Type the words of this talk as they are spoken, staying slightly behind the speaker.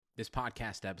This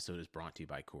podcast episode is brought to you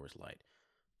by Coors Light.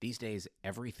 These days,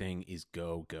 everything is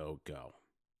go, go, go.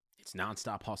 It's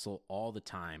nonstop hustle all the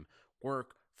time.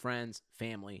 Work, friends,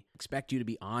 family expect you to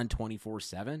be on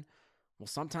 24/7. Well,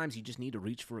 sometimes you just need to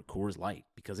reach for a Coors Light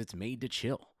because it's made to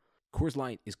chill. Coors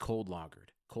Light is cold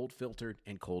lagered, cold filtered,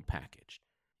 and cold packaged.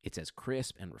 It's as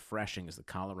crisp and refreshing as the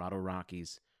Colorado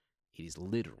Rockies. It is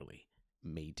literally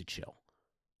made to chill.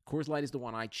 Coors Light is the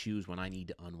one I choose when I need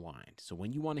to unwind. So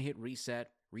when you want to hit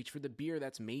reset, reach for the beer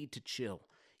that's made to chill.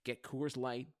 Get Coors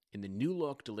Light in the new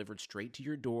look delivered straight to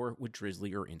your door with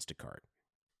Drizzly or Instacart.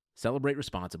 Celebrate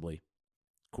responsibly.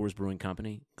 Coors Brewing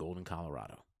Company, Golden,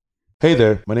 Colorado. Hey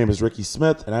there, my name is Ricky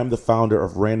Smith, and I'm the founder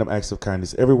of Random Acts of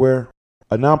Kindness Everywhere,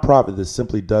 a nonprofit that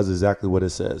simply does exactly what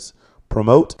it says: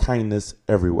 promote kindness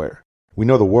everywhere. We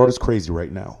know the world is crazy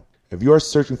right now. If you are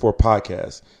searching for a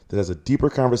podcast that has a deeper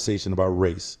conversation about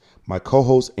race, my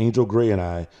co-host Angel Gray and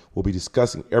I will be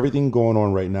discussing everything going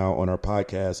on right now on our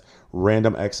podcast,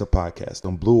 Random Acts of Podcast,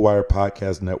 on Blue Wire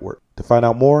Podcast Network. To find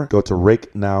out more, go to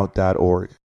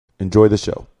rakenow.org. Enjoy the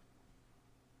show.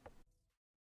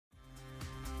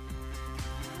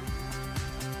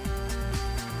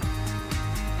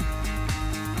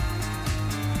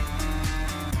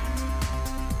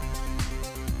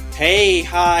 Hey,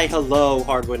 hi, hello,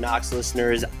 Hardwood Knocks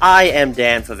listeners. I am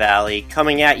Dan Favale,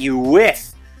 coming at you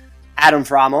with Adam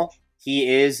Frommel. He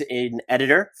is an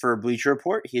editor for Bleacher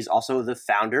Report. He is also the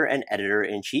founder and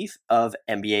editor-in-chief of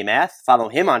NBA Math. Follow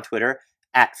him on Twitter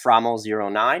at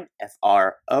Frommel09,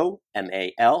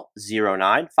 F-R-O-M-A-L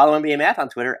 09. Follow NBA Math on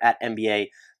Twitter at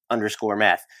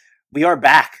NBA_math. We are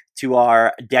back to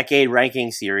our decade ranking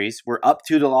series. We're up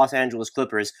to the Los Angeles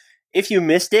Clippers. If you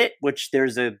missed it, which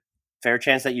there's a fair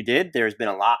chance that you did, there's been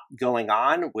a lot going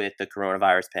on with the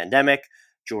coronavirus pandemic,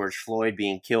 George Floyd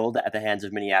being killed at the hands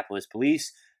of Minneapolis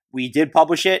police. We did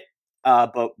publish it,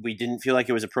 but we didn't feel like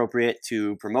it was appropriate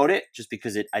to promote it just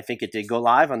because I think it did go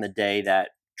live on the day that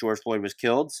George Floyd was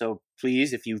killed. So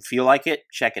please, if you feel like it,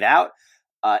 check it out.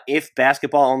 If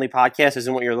basketball only podcast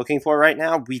isn't what you're looking for right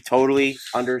now, we totally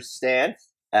understand.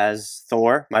 As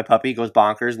Thor, my puppy, goes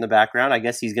bonkers in the background, I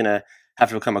guess he's going to have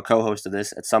to become a co-host of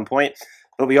this at some point.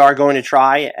 But we are going to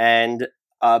try and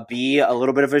be a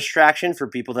little bit of a distraction for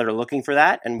people that are looking for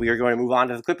that. And we are going to move on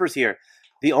to the Clippers here.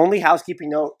 The only housekeeping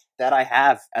note that I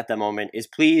have at the moment is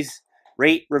please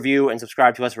rate, review, and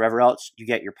subscribe to us wherever else you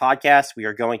get your podcasts. We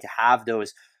are going to have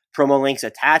those promo links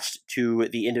attached to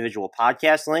the individual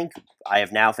podcast link. I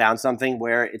have now found something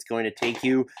where it's going to take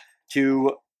you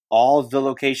to all the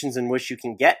locations in which you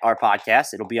can get our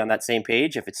podcast. It'll be on that same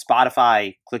page. If it's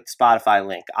Spotify, click the Spotify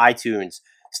link, iTunes,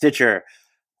 Stitcher,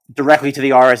 directly to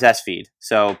the RSS feed.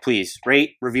 So please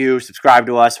rate, review, subscribe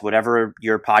to us, whatever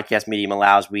your podcast medium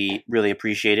allows. We really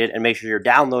appreciate it. And make sure you're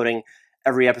downloading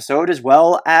every episode as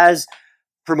well as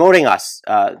promoting us.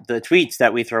 The tweets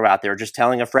that we throw out there, just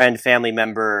telling a friend, family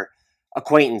member,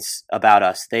 acquaintance about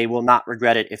us. They will not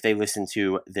regret it if they listen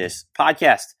to this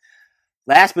podcast.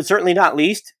 Last but certainly not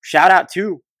least, shout out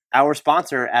to our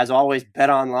sponsor, as always,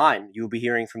 BetOnline. You'll be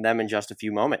hearing from them in just a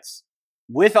few moments.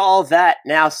 With all that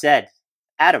now said,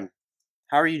 Adam,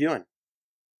 how are you doing?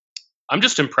 I'm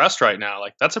just impressed right now.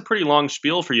 Like, that's a pretty long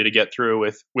spiel for you to get through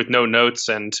with no notes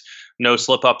and no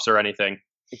slip-ups or anything.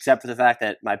 Except for the fact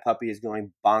that my puppy is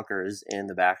going bonkers in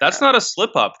the background. That's not a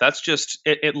slip-up. That's just,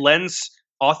 it lends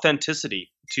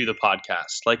authenticity to the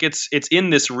podcast. Like, it's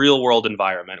in this real-world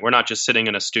environment. We're not just sitting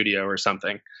in a studio or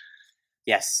something.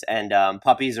 Yes, and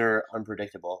puppies are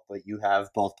unpredictable, but you have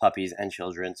both puppies and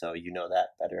children, so you know that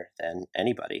better than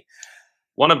anybody.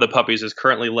 One of the puppies is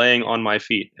currently laying on my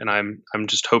feet, and I'm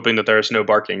just hoping that there's no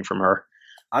barking from her.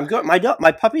 I'm good. My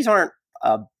puppies aren't.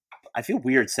 I feel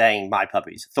weird saying my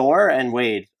puppies. Thor and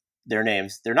Wade, their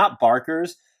names. They're not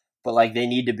barkers, but like they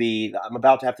need to be. I'm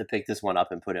about to have to pick this one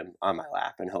up and put him on my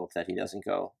lap and hope that he doesn't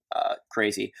go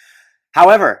crazy.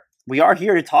 However, we are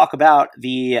here to talk about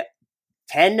the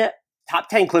top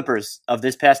 10 Clippers of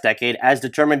this past decade, as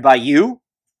determined by you,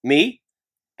 me,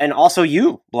 and also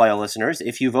you, loyal listeners,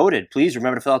 if you voted. Please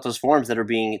remember to fill out those forms that are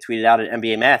being tweeted out at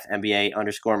NBA Math,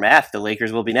 NBA_math. The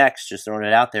Lakers will be next. Just throwing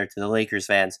it out there to the Lakers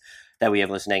fans that we have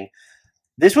listening.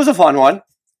 This was a fun one.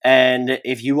 And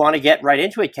if you want to get right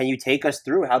into it, can you take us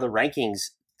through how the rankings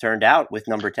turned out with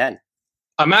number 10?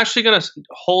 I'm actually going to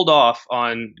hold off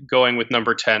on going with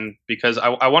number 10 because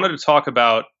I wanted to talk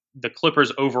about the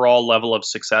Clippers' overall level of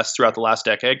success throughout the last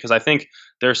decade, because I think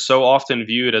they're so often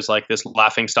viewed as like this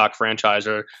laughingstock franchise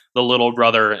or the little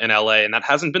brother in LA, and that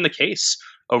hasn't been the case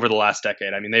over the last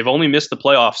decade. I mean, they've only missed the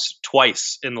playoffs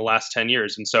twice in the last 10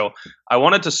 years. And so I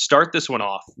wanted to start this one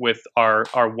off with our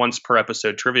once per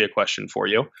episode trivia question for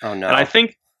you. Oh, no. And I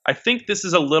think I think this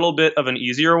is a little bit of an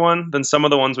easier one than some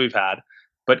of the ones we've had.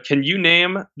 But can you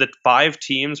name the 5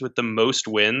 teams with the most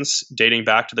wins dating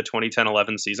back to the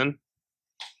 2010-11 season?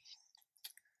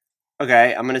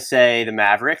 Okay, I'm going to say the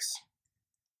Mavericks.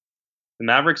 The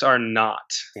Mavericks are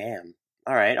not. Damn.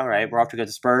 All right. We're off to go.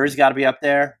 The Spurs got to be up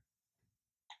there.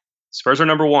 Spurs are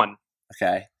number 1.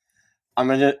 Okay. I'm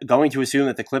going to assume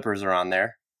that the Clippers are on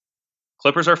there.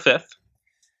 Clippers are 5th.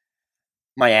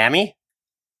 Miami?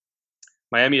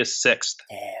 Miami is 6th.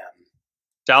 Damn.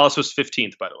 Dallas was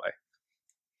 15th, by the way.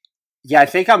 Yeah, I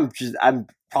think I'm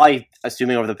probably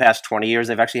assuming over the past 20 years,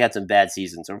 they've actually had some bad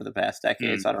seasons over the past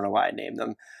decade, so I don't know why I named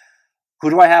them. Who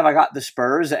do I have? I got the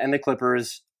Spurs and the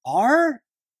Clippers. The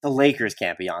Lakers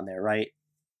can't be on there, right?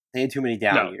 They had too many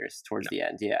down years towards the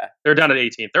end, yeah. They're down at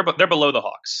 18th. They're below the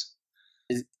Hawks.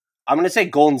 I'm going to say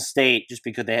Golden State just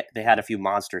because they had a few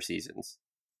monster seasons.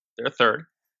 They're 3rd.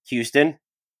 Houston?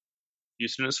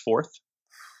 Houston is 4th.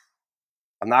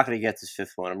 I'm not going to get this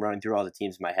 5th one. I'm running through all the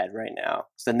teams in my head right now.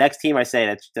 So the next team I say,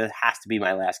 that has to be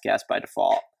my last guess by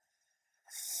default.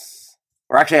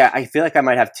 Or actually, I feel like I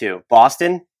might have 2.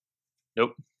 Boston?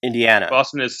 Nope. Indiana?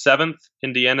 Boston is 7th.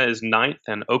 Indiana is 9th.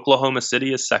 And Oklahoma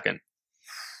City is 2nd.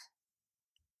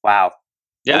 Wow.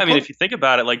 Yeah, I mean, if you think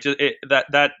about it, like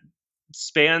that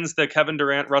spans the Kevin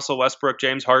Durant, Russell Westbrook,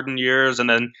 James Harden years, and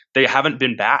then they haven't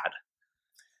been bad.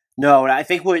 No, and I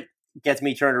think what gets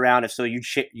me turned around if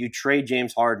you trade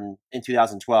James Harden in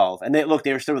 2012, and they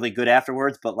were still really good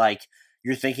afterwards, but like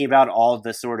you're thinking about all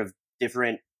the sort of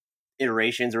different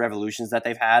iterations or evolutions that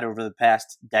they've had over the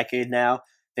past decade now.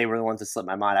 They were the ones that slipped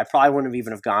my mind. I probably wouldn't have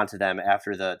even have gone to them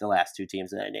after the last 2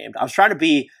 teams that I named. I was trying to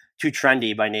be too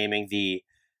trendy by naming the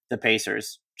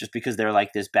Pacers just because they're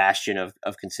like this bastion of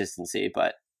consistency,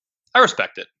 but I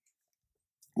respect it.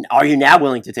 Are you now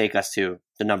willing to take us to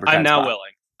the number 10 I'm now spot?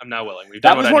 willing.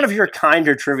 That was one of your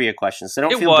kinder trivia questions, so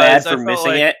don't feel bad for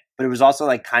missing it, but it was also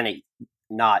like kind of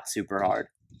not super hard.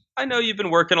 I know you've been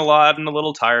working a lot and a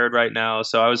little tired right now,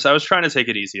 so I was trying to take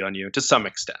it easy on you to some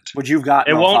extent. Would you have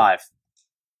gotten all 5?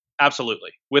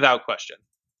 Absolutely, without question.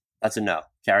 That's a no.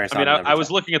 Carry us on. I mean, I was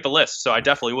looking at the list, so I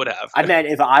definitely would have. I meant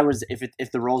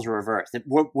if the roles were reversed,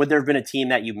 would there have been a team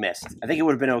that you missed? I think it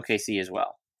would have been OKC as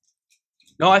well.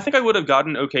 No, I think I would have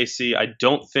gotten OKC. I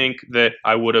don't think that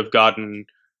I would have gotten.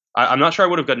 I'm not sure I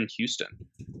would have gotten Houston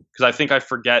because I think I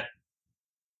forget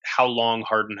how long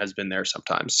Harden has been there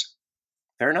sometimes.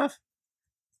 Fair enough.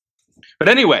 But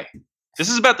anyway, this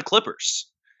is about the Clippers,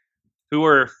 who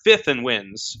were 5th in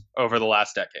wins over the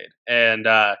last decade, and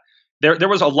there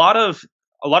was a lot of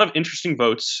interesting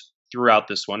votes throughout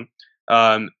this one.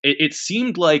 It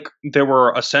seemed like there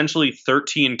were essentially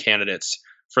 13 candidates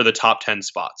for the top 10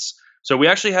 spots. So we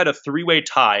actually had a 3-way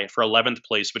tie for 11th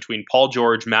place between Paul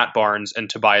George, Matt Barnes, and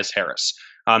Tobias Harris.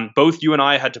 Both you and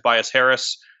I had Tobias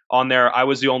Harris on there. I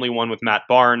was the only one with Matt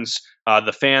Barnes.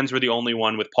 The fans were the only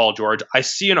one with Paul George. I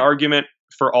see an argument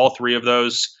for all 3 of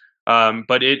those,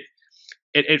 but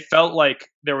it felt like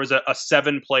there was a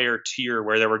 7-player tier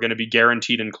where there were going to be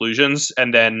guaranteed inclusions,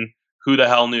 and then who the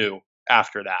hell knew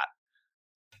after that.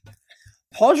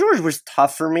 Paul George was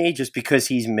tough for me just because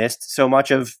he's missed so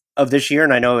much of this year,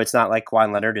 and I know it's not like Kawhi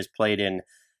Leonard has played in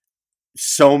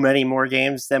so many more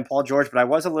games than Paul George, but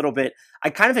I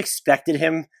kind of expected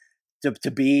him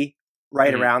to be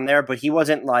right around there, but he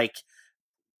wasn't like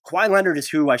Kawhi Leonard is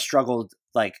who I struggled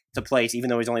like to place, even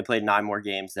though he's only played 9 more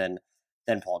games than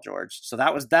Paul George. So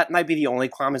that might be the only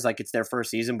qualm is like it's their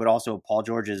first season, but also Paul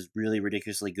George is really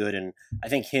ridiculously good, and I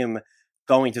think him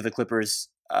going to the Clippers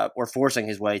or forcing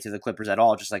his way to the Clippers at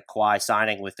all, just like Kawhi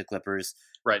signing with the Clippers,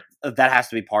 right? That has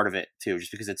to be part of it too, just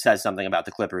because it says something about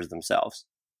the Clippers themselves.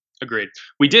 Agreed.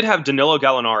 We did have Danilo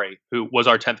Gallinari, who was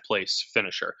our 10th place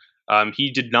finisher.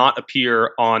 He did not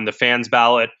appear on the fans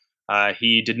ballot.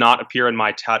 He did not appear in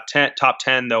my top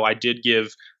 10, though I did give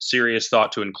serious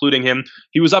thought to including him.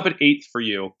 He was up at 8th for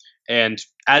you. And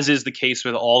as is the case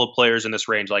with all the players in this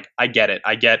range, like I get it.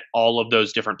 I get all of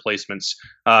those different placements.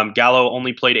 Gallo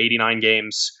only played 89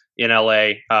 games in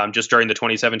LA just during the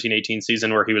 2017-18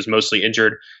 season where he was mostly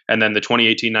injured. And then the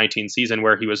 2018-19 season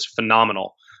where he was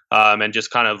phenomenal and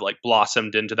just kind of like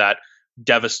blossomed into that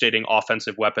devastating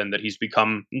offensive weapon that he's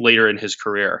become later in his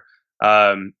career.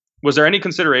 Was there any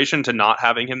consideration to not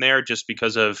having him there just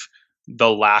because of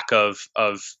the lack of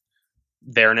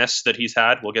there-ness that he's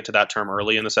had? We'll get to that term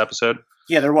early in this episode.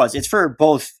 Yeah, there was. It's for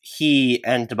both he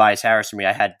and Tobias Harris for me.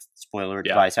 I had, spoiler,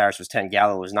 Tobias Harris was 10,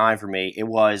 Gallo was 9 for me. It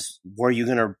was, were you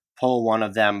going to pull one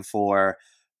of them for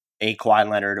a Kawhi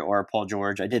Leonard or a Paul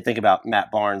George? I did think about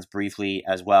Matt Barnes briefly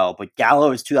as well, but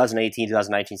Gallo's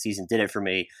 2018-2019 season did it for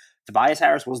me. Tobias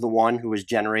Harris was the one who was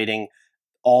generating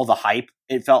all the hype,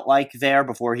 it felt like, there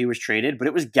before he was traded, but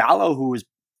it was Gallo who was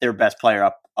their best player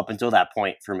up until that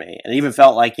point for me. And it even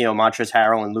felt like, Montrezl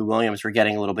Harrell and Lou Williams were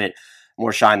getting a little bit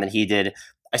more shine than he did.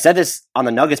 I said this on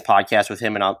the Nuggets podcast with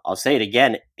him, and I'll say it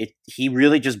again. He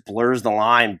really just blurs the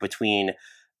line between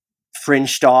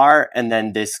fringe star and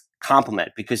then this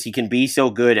compliment, because he can be so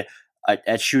good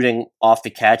at shooting off the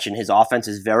catch, and his offense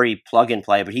is very plug and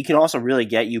play, but he can also really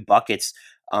get you buckets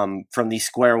from these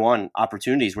square one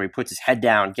opportunities where he puts his head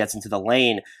down, gets into the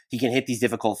lane. He can hit these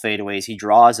difficult fadeaways. He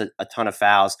draws a ton of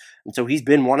fouls. And so he's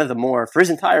been one of the more, for his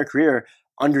entire career,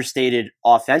 understated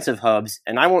offensive hubs.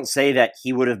 And I won't say that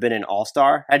he would have been an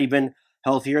all-star had he been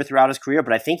healthier throughout his career,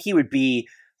 but I think he would be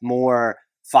more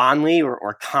fondly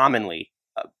or commonly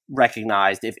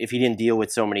recognized if he didn't deal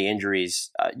with so many injuries,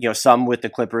 some with the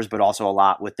Clippers, but also a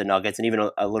lot with the Nuggets, and even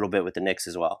a little bit with the Knicks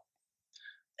as well.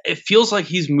 It feels like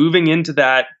he's moving into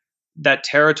that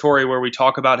territory where we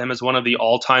talk about him as one of the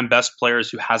all-time best players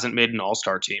who hasn't made an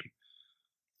all-star team.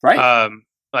 Right.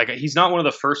 Like, he's not one of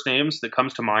the first names that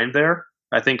comes to mind there.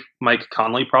 I think Mike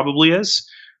Conley probably is,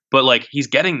 but like, he's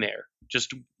getting there.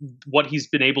 Just what he's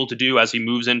been able to do as he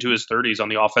moves into his 30s on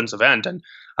the offensive end. And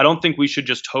I don't think we should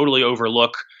just totally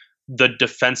overlook the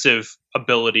defensive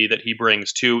ability that he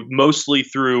brings to, mostly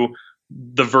through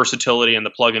the versatility and the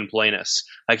plug and playness.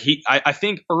 Like, I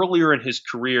think earlier in his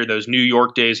career, those New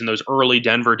York days and those early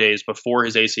Denver days before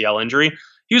his ACL injury,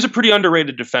 he was a pretty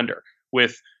underrated defender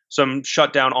with some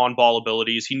shutdown on ball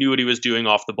abilities. He knew what he was doing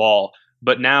off the ball.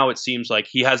 But now it seems like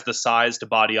he has the size to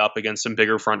body up against some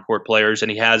bigger front court players, and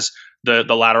he has the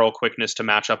lateral quickness to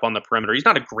match up on the perimeter. He's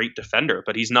not a great defender,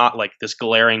 but he's not like this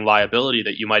glaring liability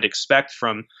that you might expect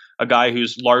from a guy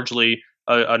who's largely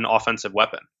an offensive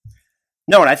weapon.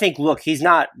 No, and I think, look, he's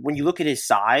not, when you look at his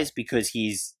size, because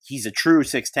he's a true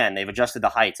 6'10", they've adjusted the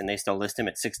heights and they still list him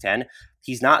at 6'10".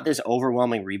 He's not this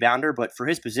overwhelming rebounder, but for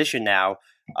his position now,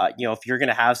 if you're going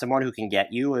to have someone who can get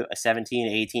you a 17,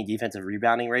 18 defensive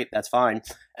rebounding rate, that's fine.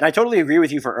 And I totally agree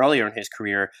with you for earlier in his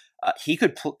career. He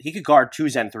could guard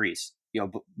 2s and 3s,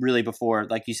 really before,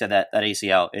 like you said, that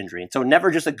ACL injury. And so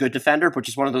never just a good defender, but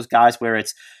just one of those guys where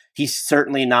he's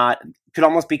certainly not, could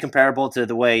almost be comparable to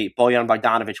the way Bojan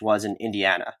Bogdanovic was in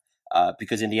Indiana,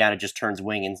 because Indiana just turns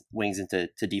wings into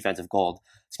defensive gold.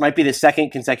 This might be the second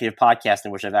consecutive podcast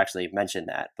in which I've actually mentioned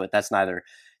that, but that's neither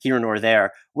here nor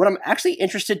there. What I'm actually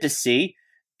interested to see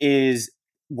is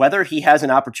whether he has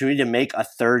an opportunity to make a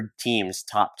third team's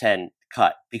top 10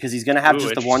 cut, because he's going to have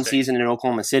just the one season in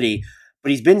Oklahoma City,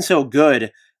 but he's been so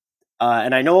good.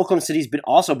 And I know Oklahoma City's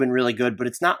also been really good, but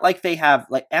it's not like they have,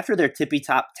 like, after their tippy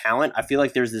top talent, I feel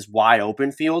like there's this wide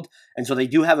open field. And so they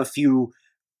do have a few,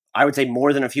 I would say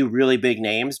more than a few really big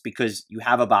names, because you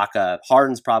have Ibaka,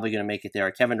 Harden's probably going to make it there,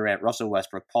 Kevin Durant, Russell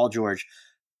Westbrook, Paul George.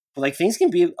 But like, things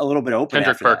can be a little bit open.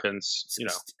 Kendrick Perkins,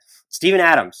 Steven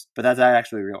Adams, but that's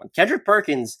actually a real one. Kendrick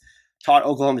Perkins taught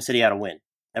Oklahoma City how to win.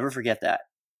 Never forget that.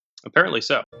 Apparently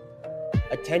so.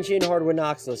 Attention Hardwood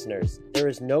Knocks listeners, there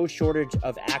is no shortage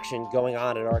of action going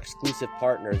on at our exclusive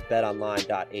partners,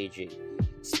 betonline.ag.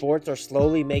 Sports are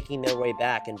slowly making their way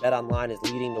back, and BetOnline is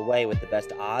leading the way with the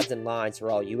best odds and lines for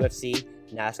all UFC,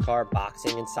 NASCAR,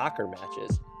 boxing, and soccer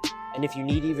matches. And if you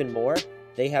need even more,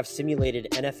 they have simulated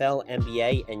NFL,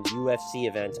 NBA, and UFC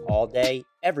events all day,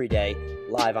 every day,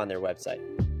 live on their website.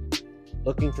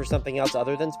 Looking for something else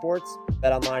other than sports?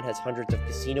 BetOnline has hundreds of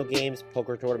casino games,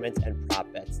 poker tournaments, and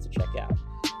prop bets to check out.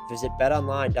 Visit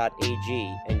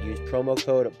betonline.ag and use promo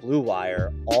code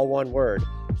BLUEWIRE, all one word,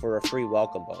 for a free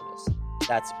welcome bonus.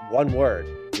 That's one word,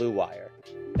 BLUEWIRE.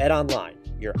 BetOnline,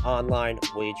 your online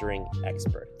wagering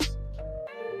experts.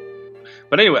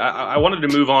 But anyway, I wanted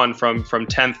to move on from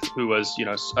 10th, who was,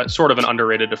 sort of an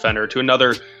underrated defender, to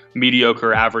another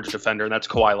mediocre average defender, and that's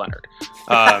Kawhi Leonard.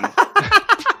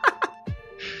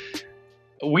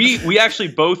 We actually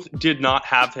both did not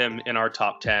have him in our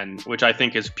top 10, which I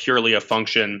think is purely a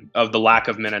function of the lack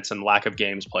of minutes and lack of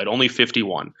games played. Only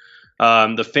 51.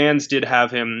 The fans did have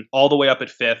him all the way up at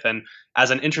 5th. And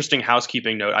as an interesting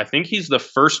housekeeping note, I think he's the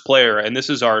first player, and this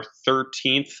is our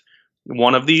 13th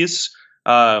one of these.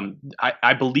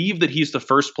 I believe that he's the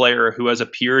first player who has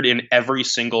appeared in every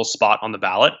single spot on the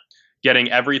ballot,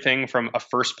 getting everything from a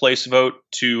first place vote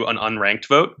to an unranked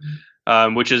vote,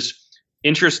 which is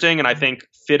interesting and I think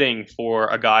fitting for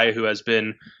a guy who has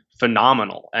been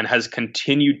phenomenal and has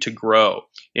continued to grow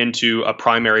into a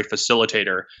primary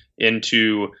facilitator,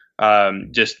 into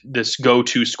just this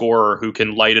go-to scorer who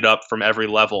can light it up from every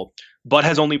level, but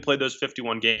has only played those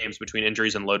 51 games between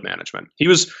injuries and load management. He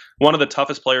was one of the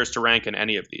toughest players to rank in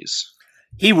any of these.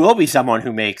 He will be someone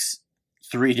who makes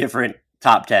 3 different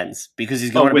top 10s because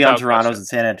he's going to be on Toronto's and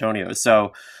San Antonio's.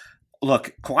 So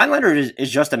Look, Kawhi Leonard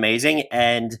is just amazing.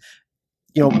 And,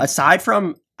 aside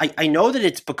from, I know that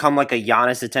it's become like a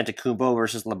Giannis Antetokounmpo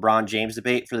versus LeBron James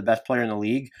debate for the best player in the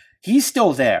league. He's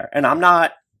still there. And I'm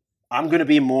going to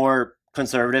be more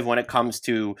conservative when it comes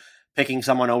to picking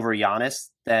someone over Giannis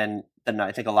than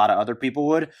I think a lot of other people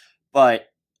would. But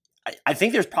I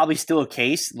think there's probably still a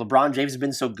case. LeBron James has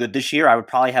been so good this year. I would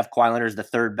probably have Kawhi Leonard as the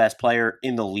third best player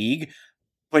in the league.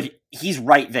 But he's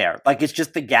right there. Like, it's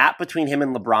just the gap between him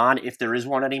and LeBron, if there is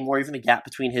one anymore, even the gap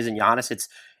between his and Giannis,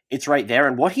 it's right there.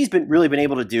 And what he's really been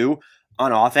able to do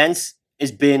on offense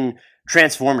has been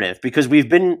transformative, because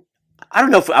I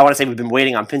don't know if I want to say we've been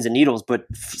waiting on pins and needles, but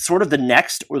sort of the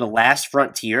next or the last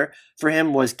frontier for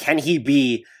him was, can he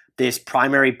be this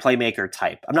primary playmaker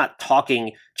type? I'm not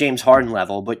talking James Harden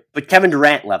level, but Kevin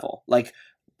Durant level,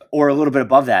 or a little bit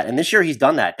above that. And this year he's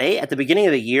done that. At the beginning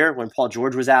of the year, when Paul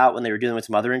George was out, when they were dealing with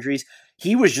some other injuries,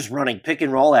 he was just running pick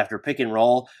and roll after pick and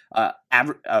roll,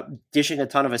 dishing a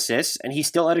ton of assists, and he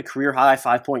still had a career high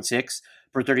 5.6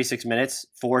 per 36 minutes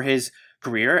for his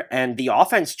career. And the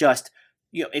offense just,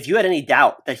 if you had any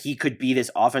doubt that he could be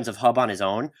this offensive hub on his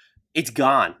own, it's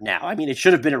gone now. I mean, it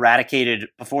should have been eradicated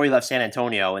before he left San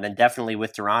Antonio, and then definitely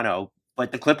with Toronto.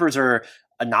 But the Clippers are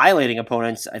annihilating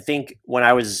opponents. I think when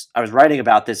I was writing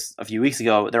about this a few weeks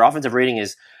ago, their offensive rating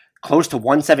is close to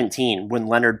 117 when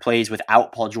Leonard plays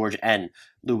without Paul George and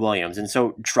Lou Williams. And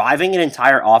so driving an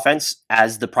entire offense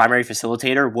as the primary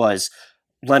facilitator was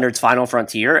Leonard's final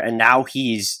frontier, and now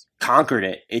he's conquered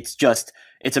it.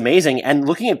 It's amazing. And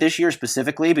looking at this year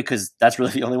specifically, because that's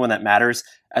really the only one that matters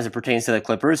as it pertains to the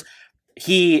Clippers,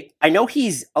 I know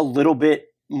he's a little bit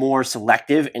more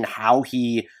selective in how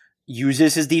he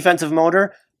uses his defensive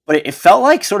motor, but it felt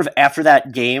like sort of after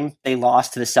that game they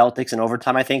lost to the Celtics in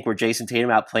overtime, I think, where Jason Tatum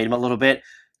outplayed him a little bit,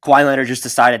 Kawhi Leonard just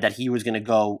decided that he was going to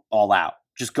go all out,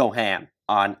 just go ham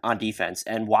on defense.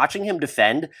 And watching him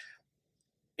defend,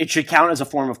 it should count as a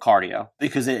form of cardio,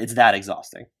 because it's that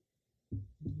exhausting.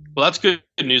 Well, that's good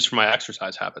news for my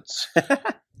exercise habits.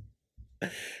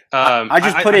 I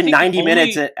just put in 90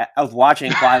 minutes of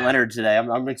watching Kawhi Leonard today.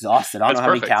 I'm exhausted. I don't know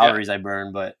how many calories I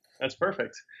burn, but that's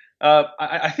perfect.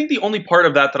 I think the only part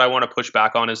of that I want to push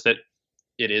back on is that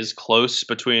it is close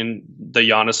between the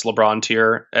Giannis LeBron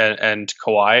tier and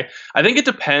Kawhi. I think it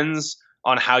depends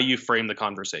on how you frame the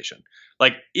conversation.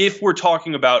 Like, if we're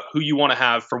talking about who you want to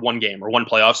have for one game or one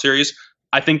playoff series,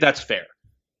 I think that's fair.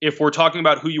 If we're talking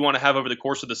about who you want to have over the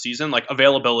course of the season,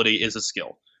 availability is a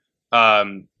skill.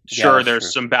 Sure,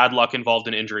 there's some bad luck involved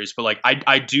in injuries, but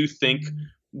I do think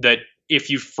that if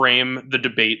you frame the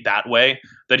debate that way,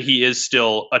 that he is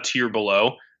still a tier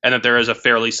below, and that there is a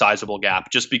fairly sizable gap.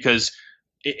 Just because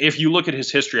if you look at his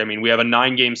history, I mean, we have a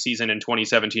 9-game season in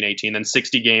 2017-18, then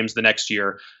 60 games the next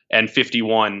year, and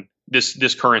 51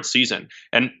 this current season.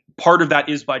 And part of that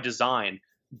is by design,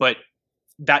 but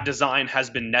that design has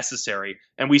been necessary.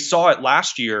 And we saw it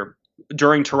last year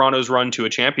during Toronto's run to a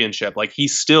championship. He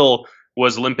still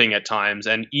was limping at times.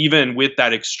 And even with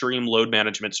that extreme load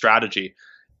management strategy,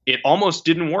 it almost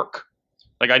didn't work.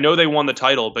 I know they won the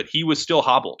title, but he was still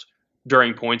hobbled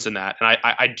during points in that. And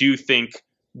I do think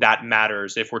that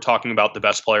matters if we're talking about the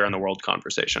best player in the world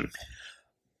conversation.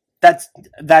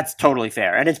 That's totally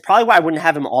fair. And it's probably why I wouldn't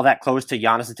have him all that close to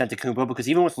Giannis Antetokounmpo, because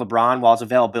even with LeBron, while his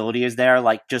availability is there,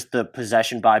 just the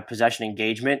possession by possession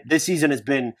engagement, this season has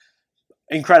been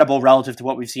incredible relative to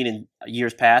what we've seen in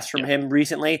years past from him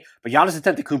recently. But Giannis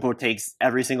Antetokounmpo takes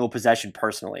every single possession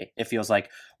personally, it feels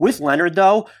like. With Leonard,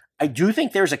 though, I do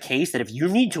think there's a case that if you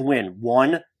need to win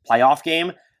one playoff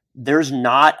game, there's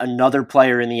not another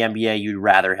player in the NBA you'd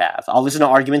rather have. I'll listen to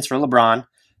arguments for LeBron.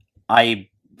 I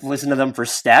listen to them for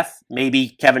Steph,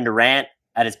 maybe Kevin Durant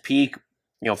at his peak,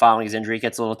 following his injury,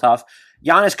 gets a little tough.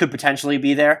 Giannis could potentially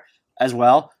be there as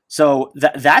well. So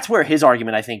that's where his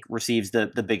argument, I think, receives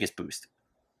the biggest boost.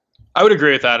 I would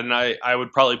agree with that, and I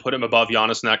would probably put him above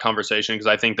Giannis in that conversation, because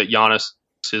I think that Giannis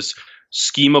is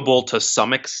schemable to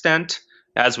some extent,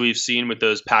 as we've seen with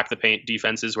those pack the paint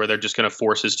defenses where they're just going to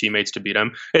force his teammates to beat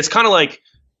him. It's kind of like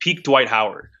peak Dwight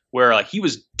Howard, where he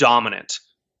was dominant.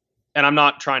 And I'm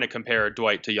not trying to compare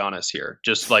Dwight to Giannis here,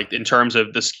 just in terms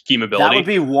of the schemability. That would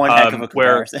be one heck of a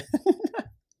comparison.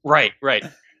 Right.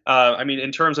 I mean,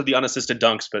 in terms of the unassisted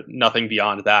dunks, but nothing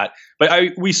beyond that.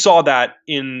 But we saw that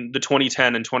in the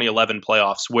 2010 and 2011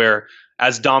 playoffs, where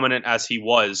as dominant as he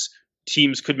was,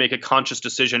 teams could make a conscious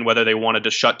decision whether they wanted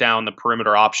to shut down the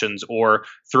perimeter options or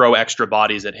throw extra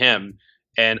bodies at him.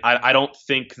 And I don't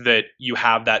think that you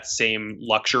have that same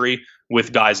luxury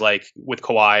with guys with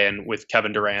Kawhi and with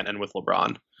Kevin Durant and with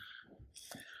LeBron.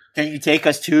 Can you take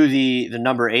us to the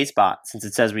number 8 spot, since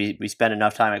it says we spend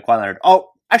enough time at Kawhi Leonard?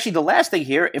 Oh, Actually, the last thing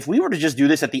here, if we were to just do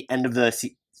this at the end of the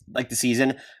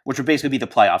season, which would basically be the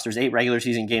playoffs, there's 8 regular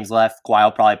season games left. Kawhi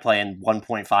will probably play in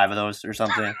 1.5 of those or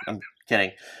something. I'm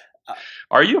kidding.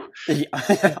 Are you?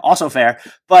 Also fair.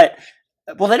 But,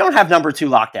 well, they don't have number 2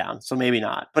 lockdown, so maybe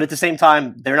not. But at the same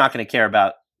time, they're not going to care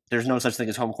about, there's no such thing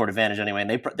as home court advantage anyway.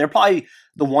 And they're probably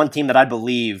the one team that I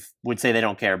believe would say they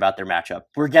don't care about their matchup.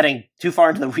 We're getting too far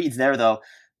into the weeds there, though.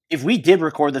 If we did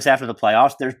record this after the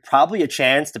playoffs, there's probably a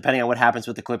chance, depending on what happens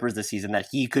with the Clippers this season, that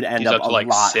he could end up a like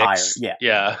lot 6. higher.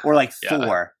 Yeah. Or like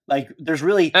 4. Like, there's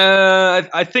really...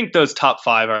 I think those top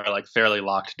 5 are like fairly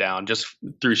locked down just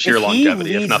through sheer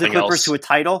longevity, if nothing else. If he leads the Clippers to a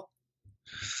title,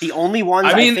 the only ones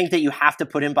I think that you have to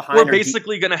put him behind we're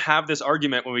basically going to have this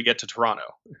argument when we get to Toronto.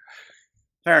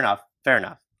 Fair enough.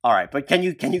 All right, but can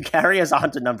you carry us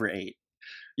on to number 8?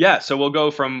 Yeah, so we'll go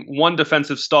from one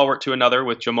defensive stalwart to another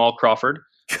with Jamal Crawford.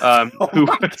 Who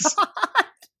was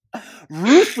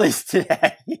ruthless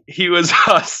today. He was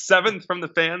 7th from the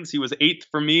fans, he was 8th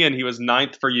for me, and he was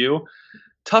 9th for you.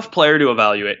 Tough player to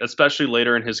evaluate, especially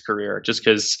later in his career, just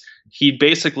because he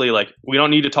basically, like, we don't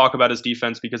need to talk about his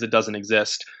defense because it doesn't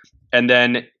exist. And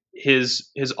then his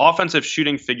offensive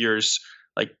shooting figures,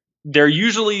 like, they're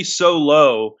usually so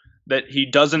low that he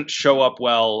doesn't show up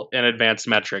well in advanced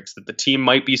metrics, that the team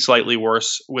might be slightly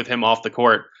worse with him off the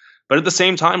court. But at the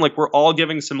same time, like, we're all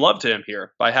giving some love to him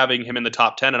here by having him in the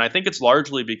top 10. And I think it's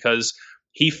largely because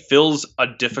he fills a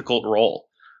difficult role.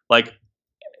 Like,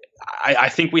 I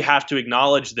think we have to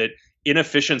acknowledge that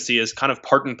inefficiency is kind of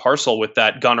part and parcel with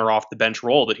that gunner off the bench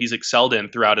role that he's excelled in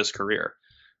throughout his career.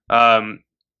 I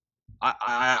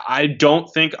don't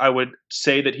think I would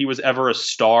say that he was ever a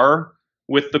star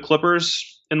with the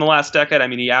Clippers in the last decade. I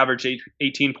mean, he averaged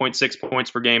 18.6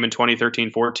 points per game in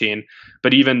 2013-14.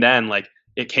 But even then, like,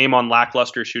 it came on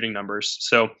lackluster shooting numbers.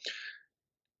 So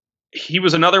he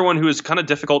was another one who is kind of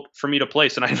difficult for me to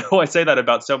place. And I know I say that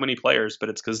about so many players, but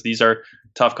it's because these are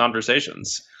tough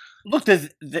conversations. Look,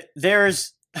 there's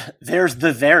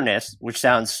the there-ness, which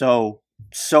sounds so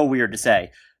weird to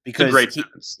say, because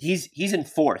he's in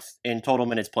 4th in total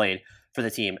minutes played for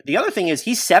the team. The other thing is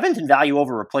he's 7th in value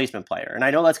over replacement player. And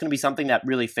I know that's going to be something that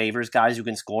really favors guys who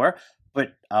can score,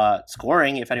 but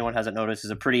scoring, if anyone hasn't noticed,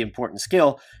 is a pretty important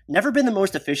skill. Never been the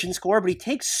most efficient scorer, but he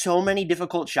takes so many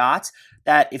difficult shots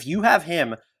that if you have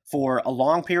him for a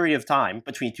long period of time,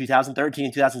 between 2013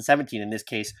 and 2017 in this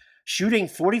case, shooting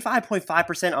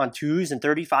 45.5% on 2s and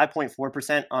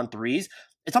 35.4% on 3s,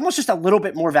 it's almost just a little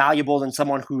bit more valuable than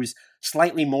someone who's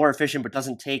slightly more efficient but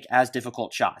doesn't take as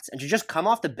difficult shots. And to just come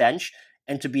off the bench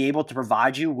and to be able to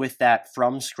provide you with that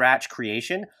from-scratch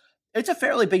creation, it's a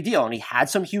fairly big deal. And he had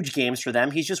some huge games for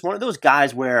them. He's just one of those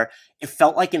guys where it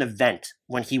felt like an event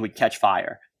when he would catch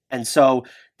fire. And so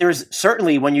there's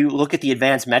certainly, when you look at the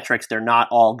advanced metrics, they're not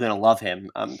all going to love him.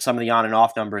 Some of the on and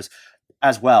off numbers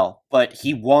as well. But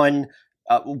he won,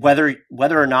 whether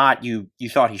or not you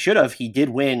thought he should have, he did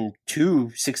win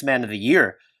 2 Sixth Man of the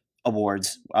Year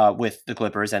awards with the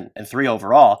Clippers and 3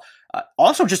 overall.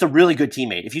 Also just a really good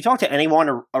teammate. If you talk to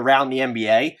anyone around the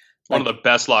NBA, one of the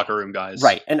best locker room guys.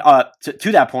 Right. And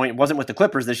to that point, it wasn't with the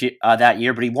Clippers that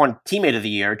year, but he won Teammate of the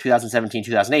Year 2017,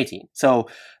 2018. So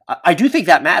I do think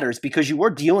that matters, because you were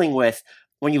dealing with,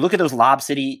 when you look at those Lob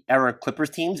City era Clippers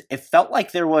teams, it felt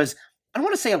like there was, I don't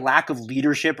want to say a lack of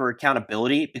leadership or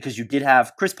accountability, because you did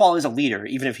have, Chris Paul is a leader,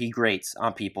 even if he grates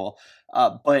on people.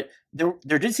 But there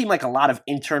did seem like a lot of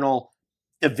internal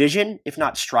division, if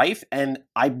not strife. And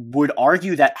I would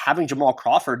argue that having Jamal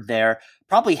Crawford there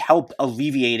probably helped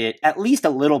alleviate it at least a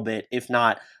little bit, if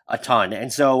not a ton.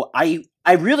 And so I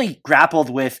really grappled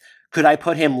with, could I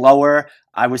put him lower?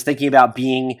 I was thinking about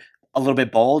being a little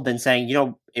bit bold and saying,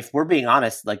 if we're being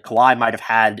honest, like, Kawhi might have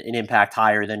had an impact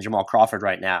higher than Jamal Crawford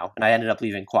right now. And I ended up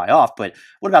leaving Kawhi off. But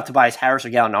what about Tobias Harris or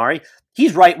Gallinari?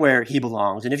 He's right where he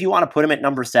belongs. And if you want to put him at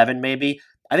number 7, maybe,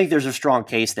 I think there's a strong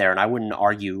case there, and I wouldn't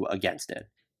argue against it.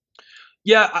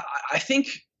 Yeah, I think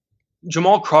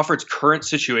Jamal Crawford's current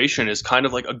situation is kind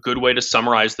of like a good way to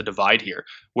summarize the divide here,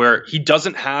 where he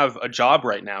doesn't have a job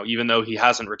right now, even though he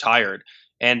hasn't retired.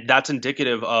 And that's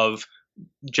indicative of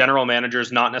general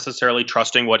managers not necessarily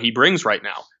trusting what he brings right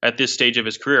now at this stage of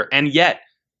his career. And yet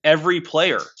every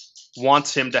player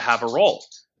wants him to have a role.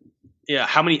 Yeah,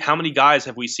 how many guys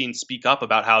have we seen speak up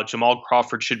about how Jamal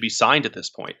Crawford should be signed at this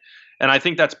point? And I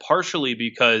think that's partially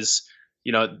because,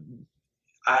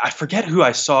 I forget who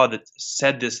I saw that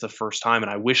said this the first time,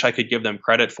 and I wish I could give them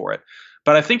credit for it.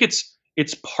 But I think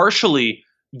it's partially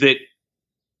that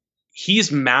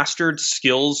he's mastered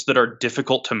skills that are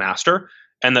difficult to master,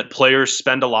 and that players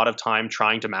spend a lot of time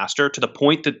trying to master, to the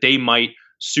point that they might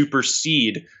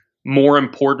supersede more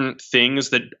important things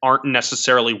that aren't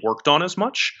necessarily worked on as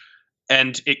much.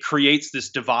 And it creates this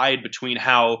divide between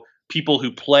how people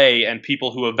who play and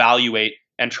people who evaluate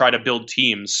and try to build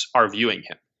teams are viewing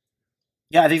him.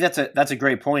 Yeah, I think that's a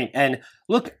great point. And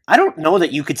look, I don't know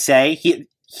that you could say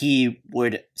he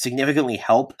would significantly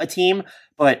help a team,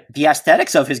 but the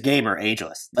aesthetics of his game are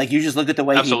ageless. Like, you just look at the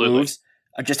way Absolutely. He moves,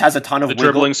 just has a ton of the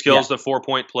wiggle. Dribbling skills, Yeah. the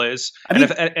 4-point plays. I mean,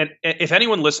 and if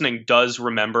anyone listening does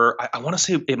remember, I want to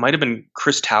say it might have been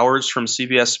Chris Towers from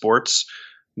CBS Sports,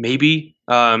 maybe,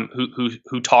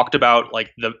 who talked about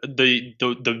like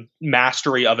the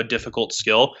mastery of a difficult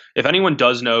skill. If anyone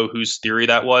does know whose theory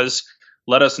that was,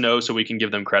 let us know so we can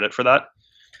give them credit for that.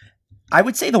 I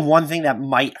would say the one thing that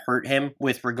might hurt him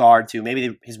with regard to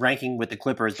maybe his ranking with the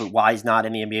Clippers, but why he's not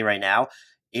in the NBA right now,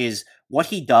 is what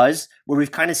he does, where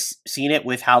we've kind of seen it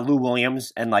with how Lou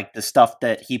Williams and like the stuff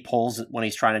that he pulls when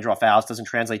he's trying to draw fouls doesn't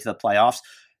translate to the playoffs.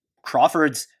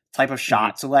 Crawford's type of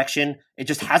shot selection, it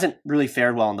just hasn't really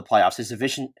fared well in the playoffs. His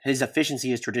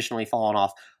efficiency has traditionally fallen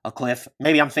off a cliff.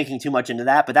 Maybe I'm thinking too much into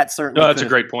that, but that certainly that's a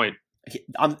great point.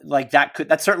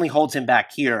 That certainly holds him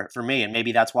back here for me, and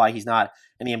maybe that's why he's not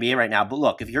in the NBA right now. But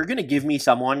look, if you're going to give me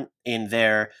someone in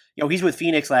there, he's with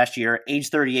Phoenix last year, age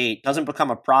 38, doesn't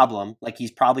become a problem. Like, he's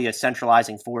probably a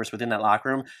centralizing force within that locker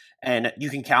room, and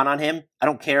you can count on him. I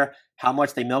don't care how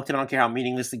much they milked it. I don't care how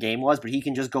meaningless the game was, but he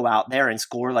can just go out there and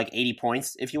score like 80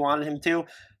 points if you wanted him to.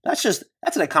 That's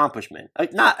an accomplishment.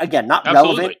 Not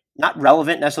Absolutely. not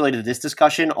relevant necessarily to this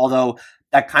discussion, although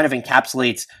that kind of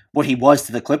encapsulates what he was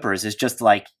to the Clippers. Is just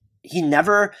like he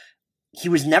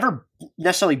was never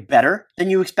necessarily better than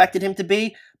you expected him to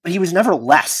be, but he was never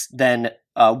less than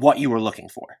what you were looking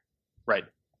for. Right.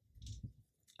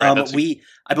 I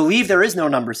believe there is no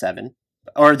number 7,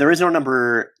 or there is no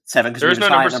number 7 because there is no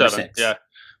number 7. 6. Yeah.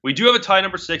 We do have a tie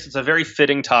number 6. It's a very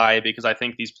fitting tie because I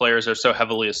think these players are so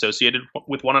heavily associated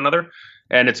with one another.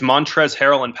 And it's Montrezl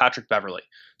Harrell and Patrick Beverley.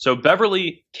 So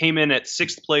Beverley came in at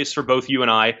 6th place for both you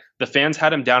and I. The fans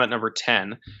had him down at number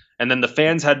 10. And then the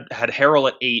fans had Harrell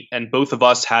at 8, and both of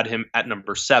us had him at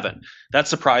number 7. That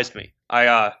surprised me.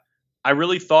 I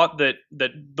really thought that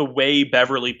the way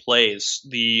Beverley plays,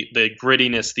 the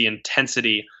grittiness, the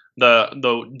intensity,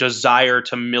 the desire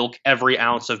to milk every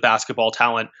ounce of basketball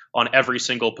talent on every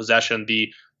single possession,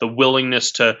 the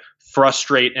willingness to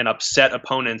frustrate and upset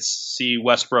opponents, see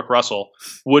Westbrook Russell,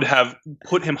 would have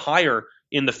put him higher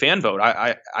in the fan vote.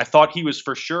 I thought he was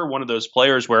for sure one of those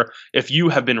players where if you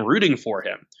have been rooting for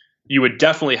him, you would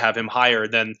definitely have him higher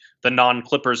than the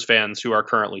non-Clippers fans who are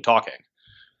currently talking.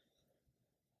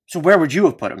 So where would you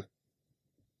have put him?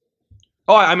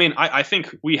 Oh, I mean, I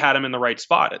think we had him in the right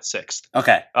spot at 6th.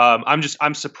 Okay.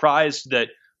 I'm surprised that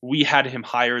we had him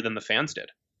higher than the fans did.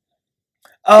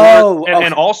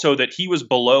 And also that he was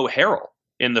below Harrell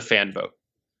in the fan vote.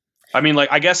 I mean, like,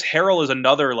 I guess Harrell is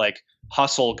another like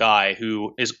hustle guy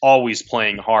who is always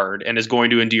playing hard and is going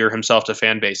to endear himself to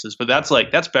fan bases, but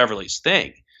that's Beverley's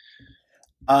thing.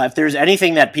 If there's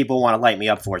anything that people want to light me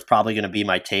up for, it's probably going to be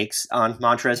my takes on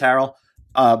Montrezl Harrell.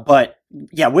 But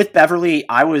yeah, with Beverley,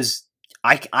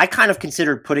 I kind of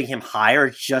considered putting him higher.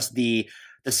 It's just the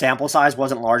sample size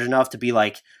wasn't large enough to be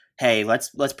like, hey,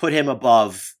 let's put him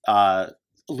above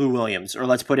Lou Williams, or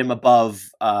let's put him above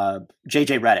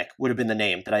JJ Redick would have been the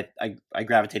name that I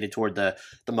gravitated toward the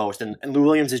most. And Lou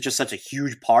Williams is just such a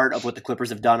huge part of what the Clippers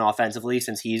have done offensively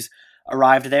since he's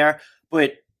arrived there.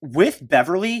 But with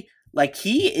Beverley, like,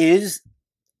 the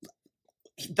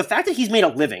fact that he's made a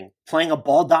living playing a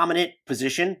ball dominant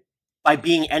position by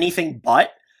being anything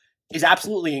but is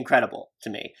absolutely incredible to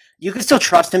me. You can still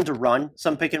trust him to run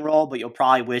some pick and roll, but you'll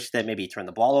probably wish that maybe he turned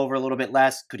the ball over a little bit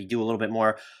less. Could he do a little bit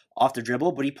more off the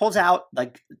dribble? But he pulls out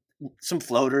like some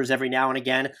floaters every now and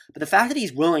again. But the fact that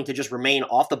he's willing to just remain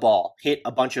off the ball, hit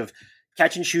a bunch of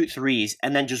catch and shoot threes,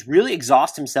 and then just really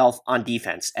exhaust himself on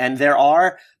defense. And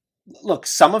part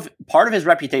of his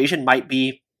reputation might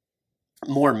be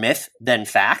more myth than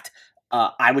fact.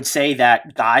 I would say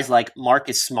that guys like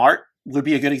Marcus Smart would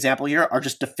be a good example here, are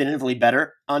just definitively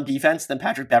better on defense than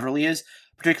Patrick Beverley is,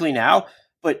 particularly now.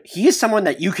 But he is someone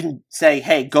that you can say,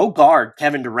 hey, go guard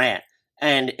Kevin Durant.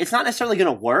 And it's not necessarily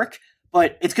going to work,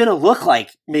 but it's going to look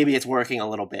like maybe it's working a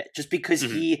little bit just because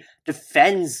he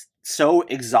defends so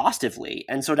exhaustively.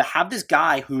 And so to have this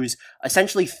guy who's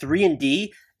essentially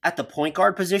 3-and-D at the point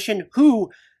guard position,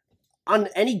 who on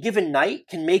any given night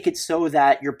can make it so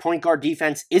that your point guard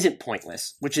defense isn't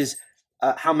pointless, which is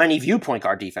how many view point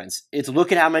guard defense. It's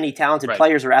look at how many talented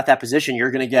players are at that position. You're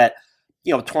going to get,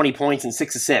 20 points and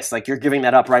 6 assists. Like, you're giving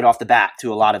that up right off the bat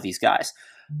to a lot of these guys.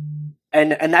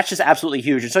 And that's just absolutely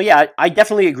huge. And so, yeah, I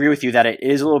definitely agree with you that it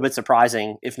is a little bit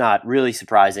surprising, if not really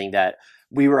surprising, that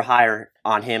we were higher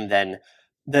on him than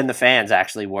the fans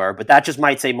actually were. But that just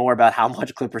might say more about how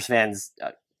much Clippers fans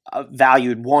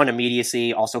valued, one,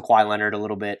 immediacy, also Kawhi Leonard a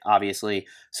little bit, obviously.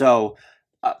 So,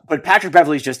 but Patrick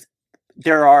Beverley's just,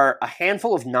 there are a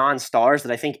handful of non-stars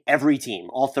that I think every team,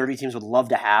 all 30 teams, would love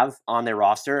to have on their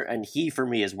roster, and he, for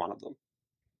me, is one of them.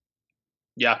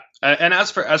 Yeah, and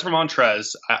as for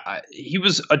Montrez, he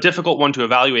was a difficult one to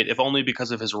evaluate, if only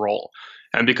because of his role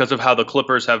and because of how the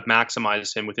Clippers have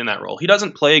maximized him within that role. He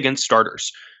doesn't play against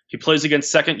starters; he plays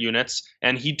against second units,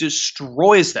 and he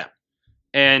destroys them.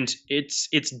 And it's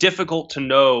difficult to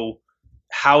know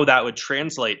how that would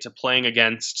translate to playing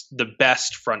against the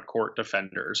best front court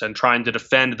defenders and trying to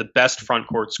defend the best front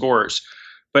court scorers.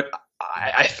 But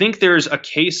I think there's a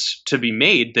case to be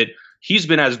made that he's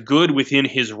been as good within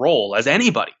his role as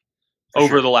anybody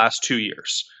over the last 2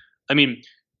 years. I mean,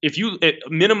 if you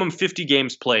minimum 50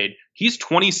 games played, he's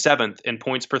 27th in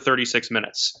points per 36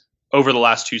 minutes over the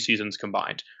last 2 seasons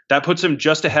combined. That puts him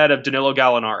just ahead of Danilo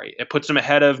Gallinari. It puts him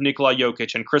ahead of Nikola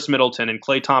Jokic and Chris Middleton and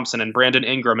Klay Thompson and Brandon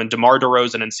Ingram and DeMar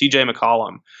DeRozan and CJ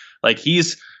McCollum. Like,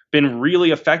 he's been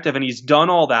really effective, and he's done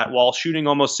all that while shooting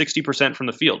almost 60% from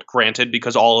the field. Granted,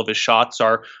 because all of his shots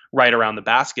are right around the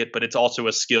basket, but it's also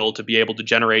a skill to be able to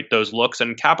generate those looks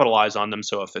and capitalize on them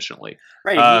so efficiently.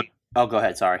 Right. Go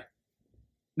ahead. Sorry.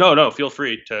 No, feel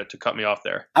free to cut me off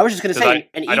there. I was just going to say,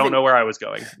 I don't know where I was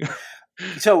going.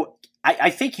 So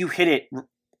I think you hit it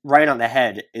right on the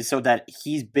head, is so that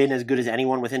he's been as good as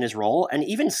anyone within his role. And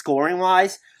even scoring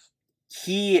wise,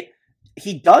 he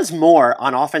does more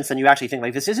on offense than you actually think.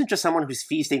 Like, this isn't just someone who's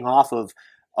feasting off of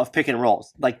pick and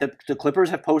rolls. Like, the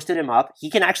Clippers have posted him up. He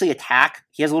can actually attack.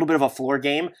 He has a little bit of a floor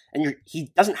game, and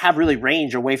he doesn't have really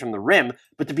range away from the rim.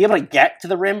 But to be able to get to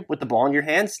the rim with the ball in your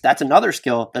hands, that's another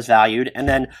skill that's valued. And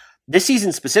then this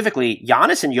season specifically,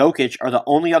 Giannis and Jokic are the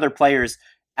only other players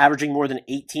averaging more than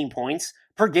 18 points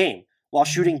per game while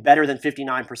shooting better than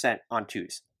 59% on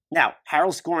twos. Now,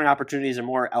 Harrell's scoring opportunities are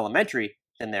more elementary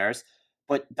than theirs,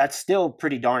 but that's still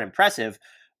pretty darn impressive.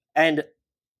 And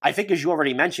I think, as you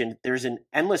already mentioned, there's an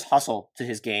endless hustle to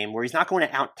his game where he's not going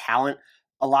to out-talent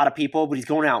a lot of people, but he's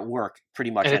going to outwork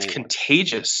pretty much anyone. And it's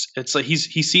contagious. It's like he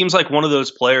seems like one of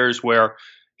those players where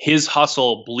his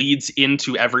hustle bleeds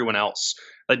into everyone else.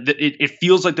 Like, it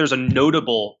feels like there's a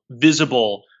notable,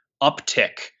 visible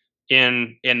uptick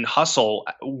in hustle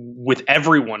with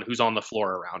everyone who's on the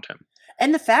floor around him.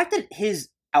 And the fact that his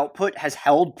output has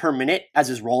held per minute as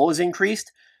his role has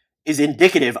increased is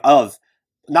indicative of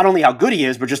not only how good he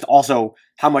is, but just also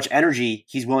how much energy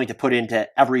he's willing to put into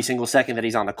every single second that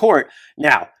he's on the court.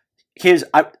 Now,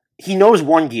 he knows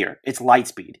one gear. It's light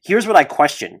speed. Here's what I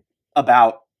question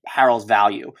about Harrell's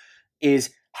value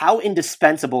is how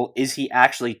indispensable is he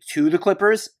actually to the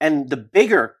Clippers? And the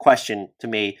bigger question to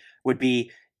me would be,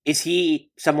 is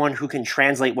he someone who can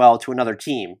translate well to another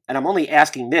team? And I'm only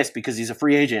asking this because he's a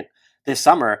free agent this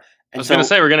summer. And I was going to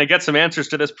say, we're going to get some answers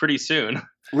to this pretty soon.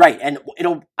 Right. And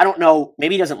I don't know,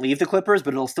 maybe he doesn't leave the Clippers,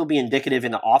 but it'll still be indicative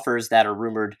in the offers that are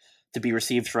rumored to be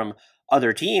received from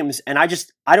other teams. And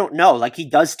I don't know. Like, he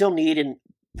does still need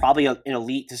probably an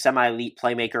elite to semi-elite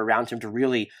playmaker around him to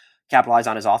really capitalize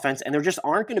on his offense. And there just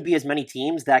aren't going to be as many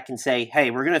teams that can say, hey,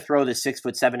 we're going to throw this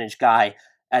 6'7" guy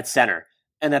at center,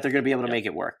 and that they're going to be able to make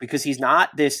it work, because he's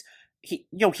not this. He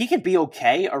can be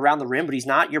okay around the rim, but he's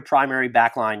not your primary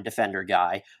backline defender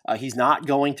guy. He's not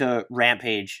going to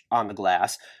rampage on the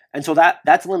glass. And so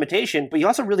that's a limitation, but you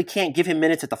also really can't give him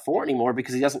minutes at the 4 anymore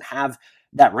because he doesn't have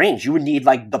that range. You would need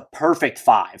like the perfect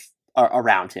 5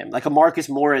 around him, like a Marcus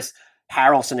Morris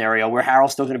Harrell scenario where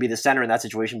Harrell's still going to be the center in that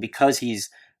situation because he's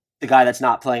the guy that's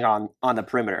not playing on the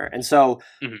perimeter. And so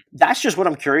that's just what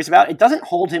I'm curious about. It doesn't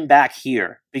hold him back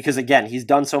here because, again, he's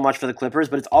done so much for the Clippers,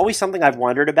 but it's always something I've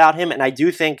wondered about him. And I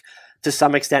do think to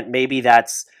some extent maybe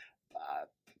that's,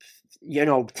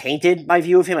 tainted my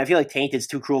view of him. I feel like tainted is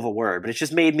too cruel of a word, but it's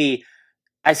just made me,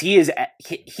 as he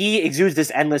exudes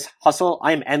this endless hustle,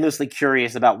 I am endlessly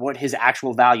curious about what his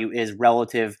actual value is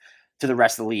relative to the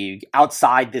rest of the league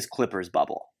outside this Clippers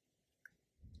bubble.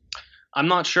 I'm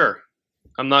not sure.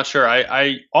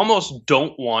 I almost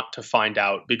don't want to find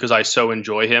out because I so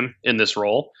enjoy him in this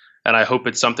role. And I hope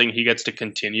it's something he gets to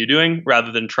continue doing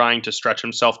rather than trying to stretch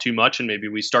himself too much. And maybe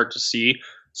we start to see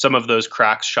some of those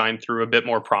cracks shine through a bit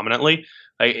more prominently.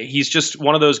 He's just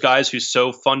one of those guys who's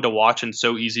so fun to watch and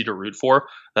so easy to root for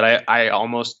that I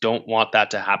almost don't want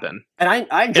that to happen. And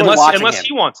I enjoy watching him. Unless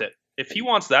he wants it. If he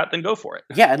wants that, then go for it.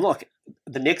 Yeah, and look,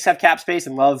 the Knicks have cap space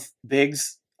and love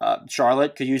bigs.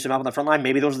 Charlotte could use him up on the front line.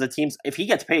 Maybe those are the teams. If he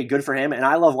gets paid, good for him. And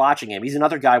I love watching him. He's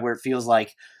another guy where it feels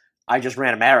like I just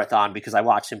ran a marathon because I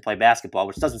watched him play basketball,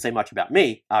 which doesn't say much about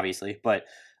me, obviously. But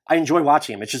I enjoy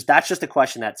watching him. That's just a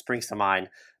question that springs to mind.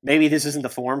 Maybe this isn't the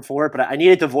forum for it, but I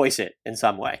needed to voice it in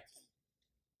some way.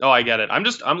 Oh, I get it. I'm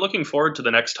looking forward to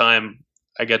the next time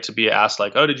I get to be asked,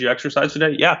 like, oh, did you exercise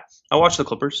today? Yeah, I watched the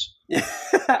Clippers.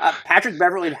 Patrick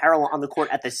Beverley and Harrell on the court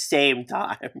at the same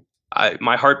time.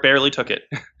 My heart barely took it.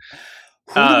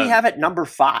 Who do we have at number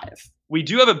 5? We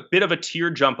do have a bit of a tier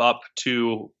jump up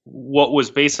to what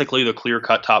was basically the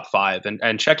clear-cut top 5.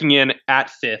 And checking in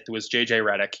at 5th was J.J.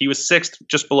 Redick. He was 6th,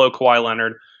 just below Kawhi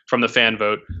Leonard from the fan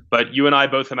vote. But you and I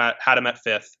both had him at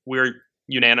 5th. We're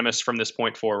unanimous from this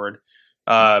point forward.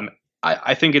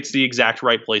 I think it's the exact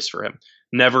right place for him.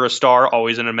 Never a star,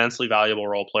 always an immensely valuable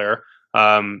role player.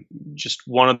 Just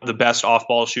one of the best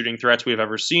off-ball shooting threats we've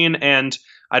ever seen. And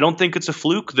I don't think it's a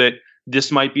fluke that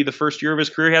this might be the first year of his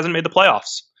career he hasn't made the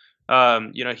playoffs.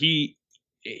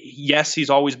 Yes, he's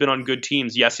always been on good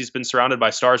teams. Yes, he's been surrounded by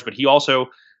stars, but he also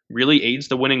really aids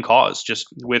the winning cause just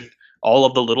with all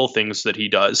of the little things that he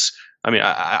does. I mean,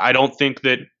 I don't think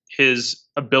that his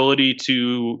ability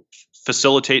to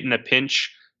facilitate in a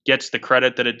pinch gets the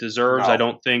credit that it deserves. No. I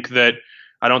don't think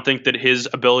that his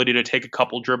ability to take a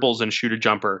couple dribbles and shoot a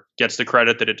jumper gets the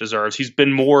credit that it deserves. He's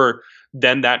been more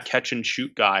than that catch and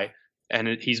shoot guy, and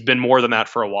he's been more than that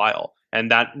for a while. And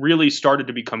that really started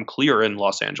to become clear in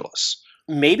Los Angeles.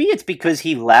 Maybe it's because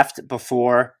he left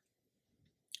before.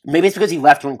 Maybe it's because he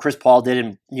left when Chris Paul did,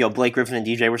 and Blake Griffin and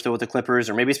DJ were still with the Clippers,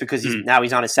 or maybe it's because now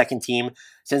he's on his second team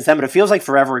since then. But it feels like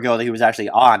forever ago that he was actually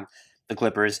on the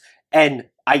Clippers. And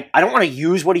I don't want to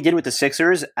use what he did with the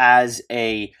Sixers as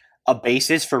a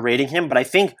basis for rating him, but I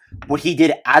think what he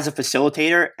did as a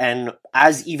facilitator and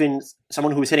as even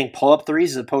someone who was hitting pull-up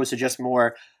threes as opposed to just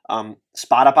more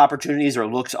spot-up opportunities or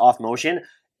looks off motion,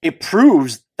 it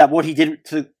proves that what he did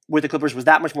with the Clippers was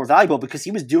that much more valuable because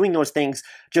he was doing those things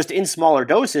just in smaller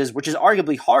doses, which is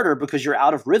arguably harder because you're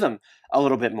out of rhythm a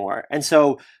little bit more. And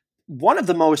so one of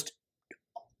the most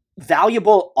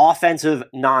valuable offensive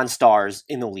non-stars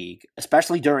in the league,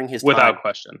 especially during his time without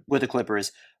question with the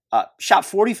Clippers, shot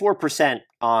 44%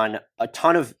 on a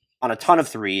ton of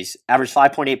threes, averaged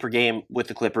 5.8 per game with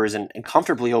the Clippers, and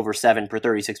comfortably over 7 per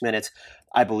 36 minutes,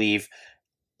 I believe.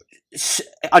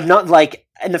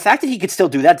 And the fact that he could still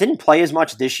do that, didn't play as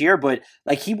much this year, but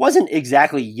he wasn't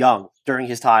exactly young during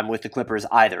his time with the Clippers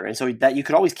either, and so that you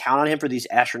could always count on him for these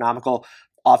astronomical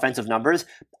offensive numbers.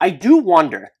 I do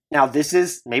wonder. Now,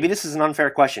 maybe this is an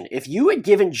unfair question. If you had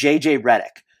given J.J.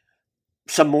 Redick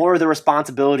some more of the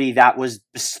responsibility that was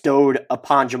bestowed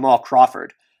upon Jamal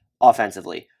Crawford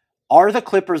offensively, are the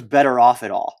Clippers better off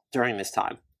at all during this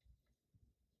time?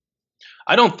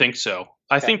 I don't think so.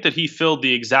 I think that he filled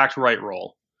the exact right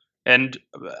role. And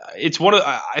it's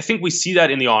I think we see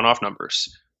that in the on-off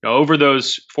numbers. Over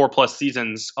those 4+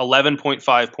 seasons,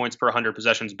 11.5 points per 100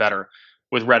 possessions better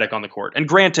with Redick on the court. And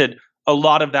granted, a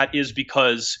lot of that is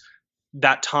because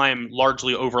that time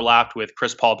largely overlapped with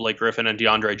Chris Paul, Blake Griffin, and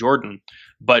DeAndre Jordan.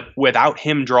 But without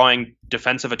him drawing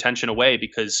defensive attention away,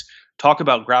 because talk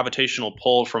about gravitational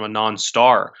pull from a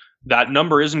non-star, that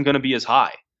number isn't going to be as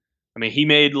high. I mean, he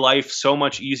made life so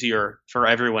much easier for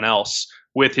everyone else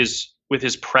with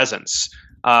his presence.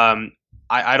 I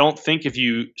don't think if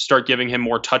you start giving him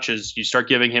more touches, you start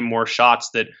giving him more shots,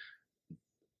 that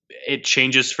it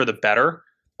changes for the better,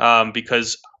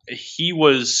 because he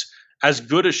was as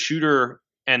good a shooter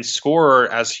and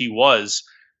scorer as he was.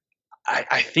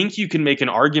 I think you can make an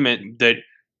argument that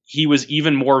he was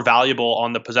even more valuable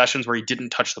on the possessions where he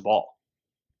didn't touch the ball.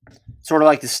 Sort of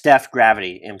like the Steph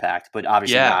gravity impact, but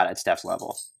obviously not at Steph's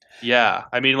level. Yeah.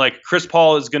 I mean, Chris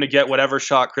Paul is going to get whatever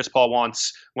shot Chris Paul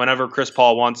wants whenever Chris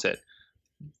Paul wants it.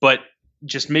 But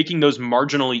just making those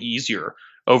marginally easier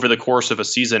over the course of a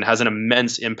season has an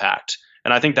immense impact.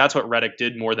 And I think that's what Redick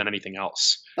did more than anything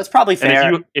else. That's probably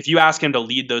fair. And if you ask him to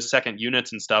lead those second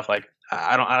units and stuff,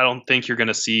 I don't think you're going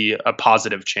to see a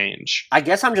positive change. I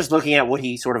guess I'm just looking at what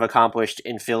he sort of accomplished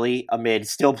in Philly amid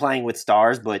still playing with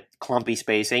stars, but clumpy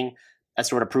spacing. That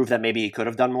sort of proof that maybe he could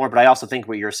have done more. But I also think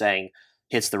what you're saying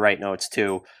hits the right notes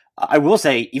too. I will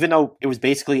say, even though it was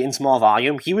basically in small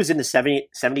volume, he was in the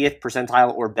 70th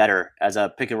percentile or better as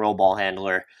a pick and roll ball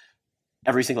handler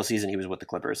every single season he was with the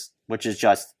Clippers, which is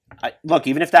just, look,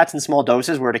 even if that's in small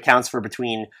doses where it accounts for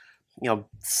between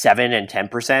 7 and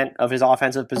 10% of his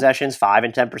offensive possessions, 5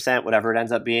 and 10%, whatever it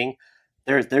ends up being,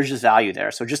 there's just value there.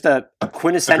 So just a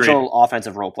quintessential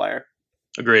offensive role player.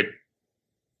 Agreed.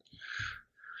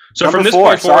 So Number from this 4,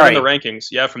 point forward in the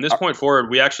rankings, from this point forward,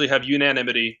 we actually have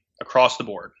unanimity across the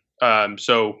board.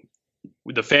 So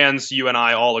the fans, you and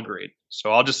I all agreed. So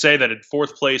I'll just say that at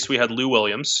 4th place, we had Lou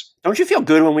Williams. Don't you feel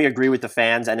good when we agree with the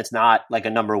fans and it's not like a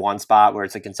number 1 spot where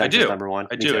it's a consensus number 1?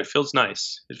 I do. It feels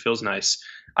nice.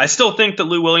 I still think that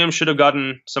Lou Williams should have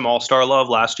gotten some All-Star love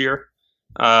last year.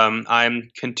 I'm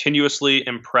continuously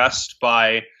impressed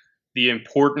by the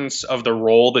importance of the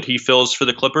role that he fills for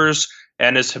the Clippers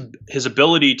and his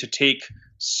ability to take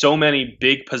so many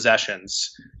big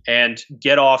possessions and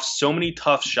get off so many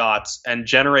tough shots and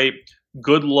generate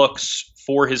good looks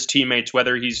for his teammates,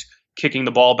 whether he's kicking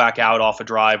the ball back out off a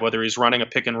drive, whether he's running a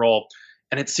pick and roll.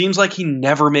 And it seems like he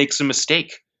never makes a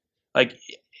mistake. Like,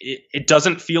 it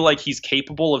doesn't feel like he's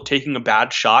capable of taking a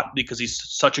bad shot because he's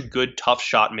such a good, tough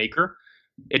shot maker.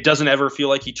 It doesn't ever feel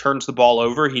like he turns the ball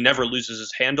over. He never loses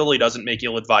his handle. He doesn't make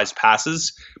ill-advised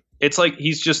passes. It's like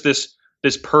he's just this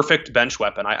perfect bench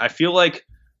weapon. I feel like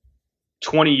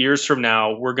 20 years from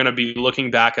now, we're going to be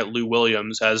looking back at Lou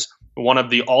Williams as one of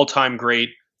the all-time great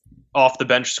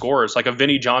off-the-bench scorers, like a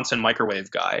Vinnie Johnson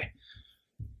microwave guy.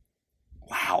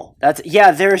 Wow. He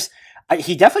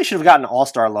definitely should have gotten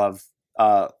All-Star love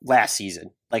last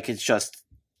season. Like, it's just...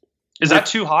 Is that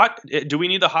too hot? Do we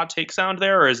need the hot take sound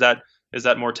there, or is that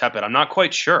more tepid? I'm not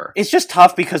quite sure. It's just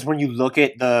tough because when you look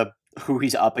at who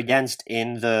he's up against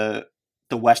in the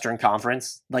Western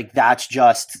Conference, like, that's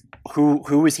just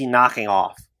who is he knocking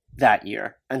off that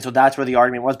year? And so that's where the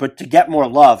argument was. But to get more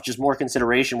love, just more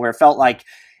consideration, where it felt like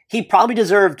he probably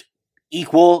deserved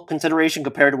equal consideration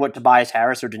compared to what Tobias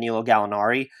Harris or Danilo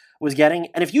Gallinari was getting.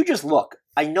 And if you just look,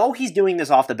 I know he's doing this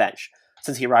off the bench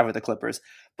since he arrived with the Clippers,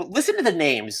 but listen to the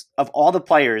names of all the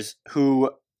players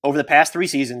who, over the past 3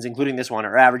 seasons, including this one,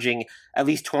 are averaging at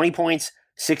least 20 points,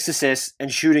 6 assists,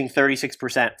 and shooting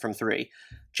 36% from 3.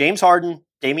 James Harden,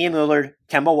 Damian Lillard,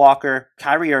 Kemba Walker,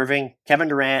 Kyrie Irving, Kevin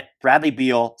Durant, Bradley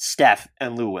Beal, Steph,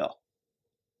 and Lou Will.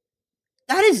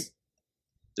 That is...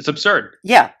 It's absurd.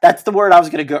 Yeah, that's the word I was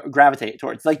going to gravitate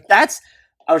towards. Like, I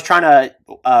was trying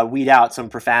to weed out some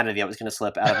profanity that was going to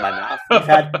slip out of my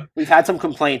mouth. We've had some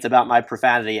complaints about my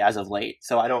profanity as of late,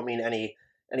 so I don't mean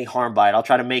any harm by it. I'll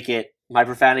try to make it... My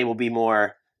profanity will be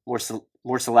more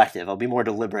selective. I'll be more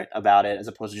deliberate about it as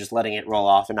opposed to just letting it roll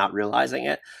off and not realizing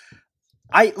it.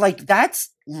 That's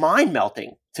mind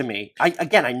melting to me.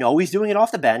 I know he's doing it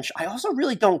off the bench. I also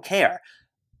really don't care.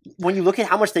 When you look at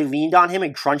how much they leaned on him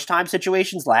in crunch time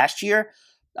situations last year,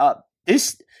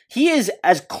 he is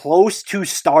as close to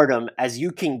stardom as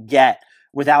you can get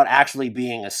without actually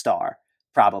being a star,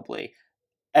 probably.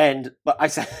 But I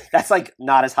said that's like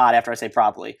not as hot after I say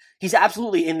probably. He's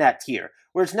absolutely in that tier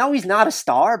where it's no, he's not a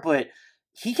star, but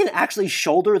he can actually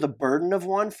shoulder the burden of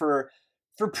one for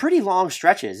pretty long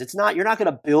stretches. It's not, you're not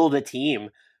going to build a team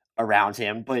around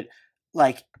him, but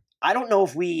like, I don't know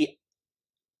if we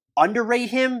underrate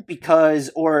him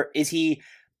or is he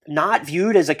not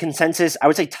viewed as a consensus, I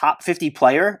would say top 50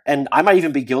 player, and I might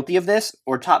even be guilty of this,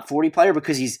 or top 40 player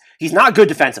because he's not good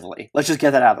defensively. Let's just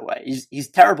get that out of the way. He's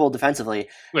terrible defensively.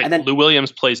 Wait, and then Lou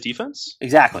Williams plays defense?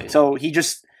 Exactly. So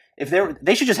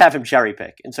they should just have him cherry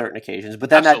pick in certain occasions, but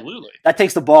then Absolutely. that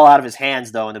takes the ball out of his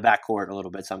hands though in the backcourt a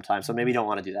little bit sometimes. So maybe you don't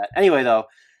want to do that. Anyway, though,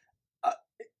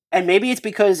 and maybe it's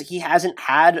because he hasn't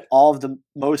had all of the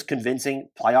most convincing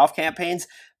playoff campaigns.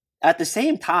 At the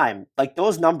same time, like,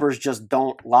 those numbers just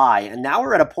don't lie. And now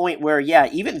we're at a point where, yeah,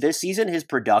 even this season, his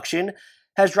production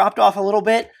has dropped off a little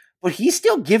bit, but he's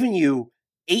still giving you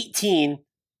 18.7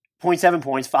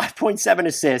 points, 5.7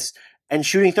 assists, and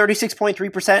shooting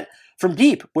 36.3% from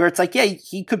deep, where it's like, yeah,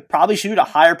 he could probably shoot a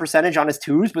higher percentage on his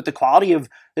twos, but the quality of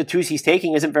the twos he's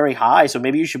taking isn't very high. So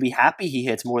maybe you should be happy he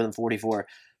hits more than 44%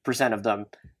 of them.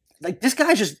 Like, this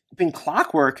guy's just been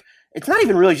clockwork. It's not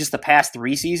even really just the past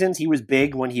 3 seasons. He was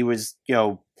big when he was,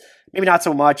 maybe not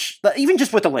so much, but even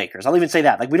just with the Lakers. I'll even say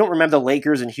that. Like, we don't remember the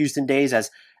Lakers and Houston days as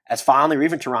fondly, or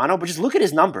even Toronto, but just look at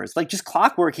his numbers. Like, just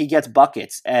clockwork, he gets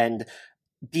buckets. And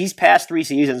these past 3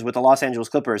 seasons with the Los Angeles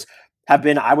Clippers have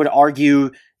been, I would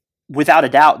argue, without a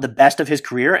doubt, the best of his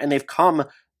career. And they've come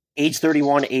age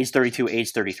 31, age 32,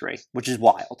 age 33, which is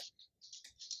wild.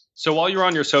 So while you're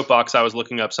on your soapbox, I was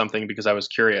looking up something because I was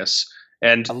curious.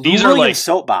 And these are like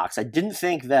soapbox. I didn't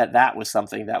think that was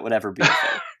something that would ever be a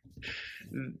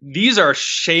thing. These are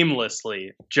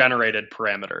shamelessly generated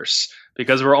parameters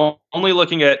because we're only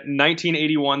looking at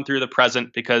 1981 through the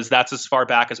present because that's as far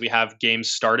back as we have games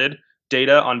started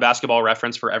data on Basketball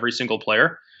Reference for every single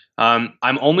player. I'm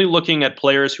only looking at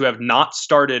players who have not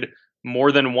started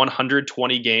more than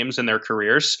 120 games in their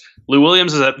careers. Lou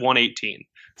Williams is at 118.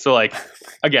 So, like,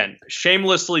 again,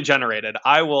 shamelessly generated.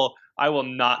 I will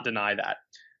not deny that.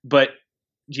 But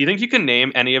do you think you can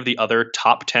name any of the other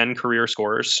top 10 career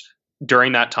scorers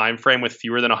during that time frame with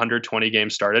fewer than 120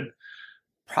 games started?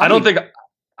 Probably. I don't think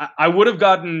I would have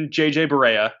gotten JJ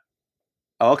Barea.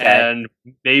 Okay. And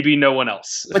maybe no one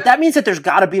else. But that means that there's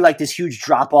got to be like this huge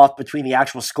drop off between the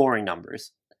actual scoring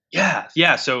numbers.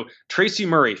 Yeah. So Tracy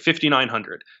Murray,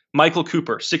 5,900. Michael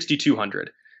Cooper,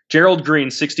 6,200. Gerald Green,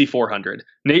 6,400.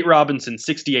 Nate Robinson,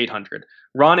 6,800.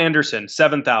 Ron Anderson,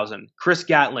 7,000. Chris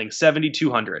Gatling,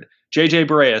 7,200. JJ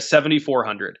Barea,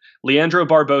 7,400. Leandro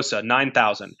Barbosa,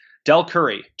 9,000. Del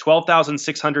Curry,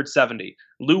 12,670.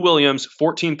 Lou Williams,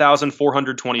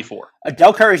 14,424.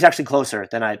 Del Curry is actually closer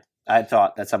than I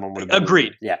thought that someone would have been.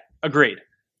 Agreed. Yeah. Agreed.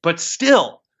 But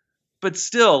still,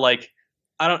 like,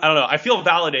 I don't know. I feel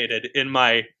validated in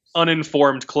my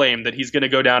uninformed claim that he's going to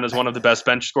go down as one of the best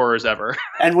bench scorers ever.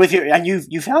 And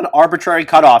you found arbitrary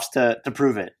cutoffs to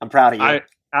prove it. I'm proud of you.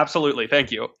 Absolutely.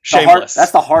 Thank you. Shameless.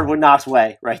 That's the Hardwood Knocks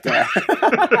way right there.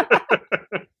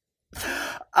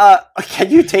 Can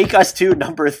you take us to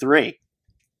number 3?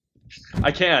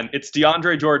 I can. It's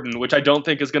DeAndre Jordan, which I don't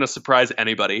think is going to surprise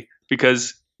anybody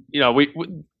because, we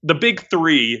the big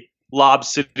 3 Lob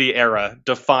City era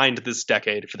defined this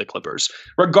decade for the Clippers,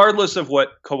 regardless of what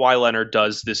Kawhi Leonard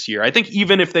does this year. I think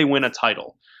even if they win a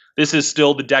title, this is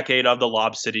still the decade of the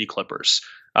Lob City Clippers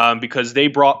because they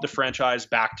brought the franchise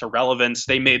back to relevance.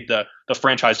 They made the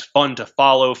franchise fun to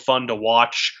follow, fun to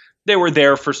watch. They were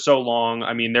there for so long.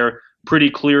 I mean, they're pretty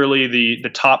clearly the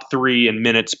top 3 in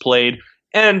minutes played.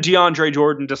 And DeAndre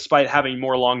Jordan, despite having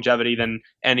more longevity than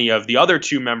any of the other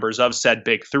 2 members of said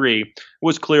big 3,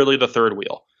 was clearly the third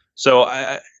wheel. So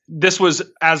this was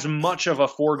as much of a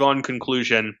foregone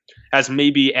conclusion as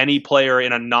maybe any player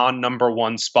in a non-number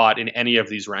 1 spot in any of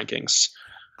these rankings.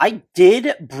 I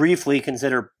did briefly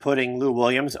consider putting Lou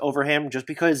Williams over him just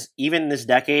because even this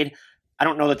decade, I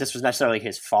don't know that this was necessarily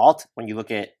his fault when you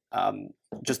look at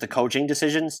just the coaching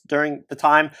decisions during the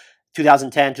time.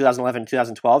 2010, 2011,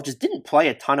 2012 just didn't play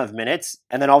a ton of minutes.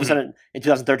 And then all of a sudden in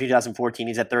 2013, 2014,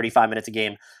 he's at 35 minutes a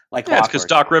game. It's because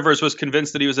Doc Rivers was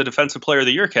convinced that he was a defensive player of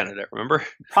the year candidate, remember?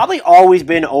 Probably always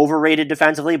been overrated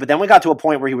defensively, but then we got to a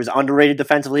point where he was underrated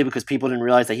defensively because people didn't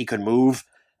realize that he could move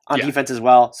on defense as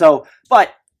well. So,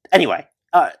 but anyway,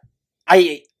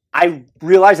 I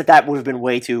realized that would have been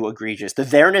way too egregious. The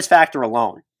there-ness factor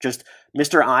alone, just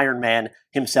Mr. Iron Man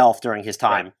himself during his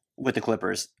time with the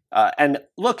Clippers. And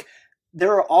look,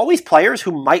 there are always players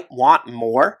who might want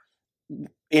more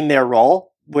in their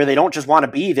role where they don't just want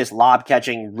to be this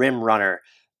lob-catching rim runner.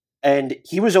 And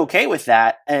he was okay with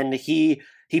that, and he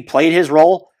played his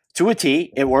role to a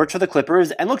T. It worked for the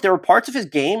Clippers. And look, there were parts of his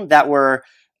game that were,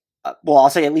 I'll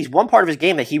say at least one part of his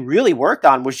game that he really worked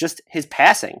on was just his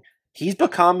passing. He's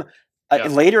become,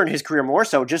 later in his career more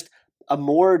so, just a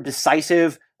more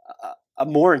decisive, a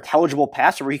more intelligible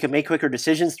passer where he can make quicker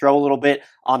decisions, throw a little bit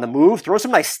on the move, throw some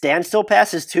nice standstill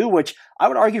passes too, which I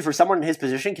would argue for someone in his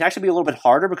position can actually be a little bit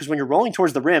harder because when you're rolling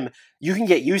towards the rim, you can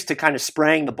get used to kind of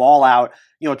spraying the ball out,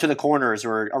 to the corners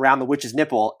or around the witch's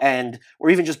nipple or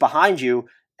even just behind you.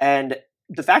 And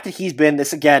the fact that he's been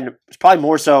this again, is probably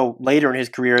more so later in his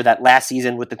career, that last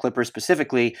season with the Clippers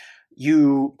specifically,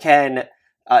 you can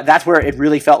that's where it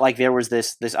really felt like there was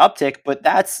this uptick, but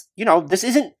that's, this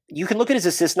isn't, you can look at his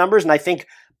assist numbers and I think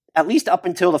at least up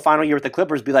until the final year with the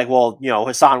Clippers be like, well,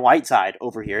 Hassan Whiteside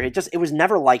over here. It was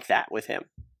never like that with him.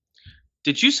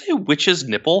 Did you say witch's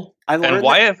nipple? And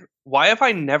why have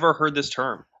I never heard this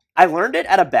term? I learned it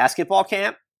at a basketball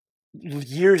camp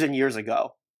years and years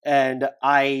ago. And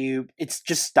it's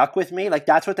just stuck with me. Like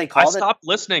that's what they called it. I stopped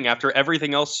listening after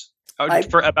everything else.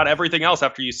 About everything else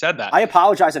after you said that. I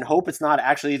apologize and hope it's not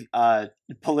actually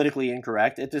politically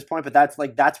incorrect at this point, but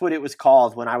that's what it was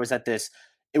called when I was at this.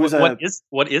 It was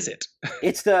what is it?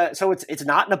 It's it's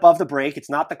not an above the break,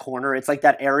 it's not the corner, it's like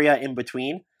that area in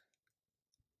between.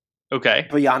 Okay.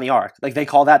 Beyond the arc. Like they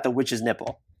call that the witch's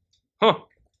nipple. Huh.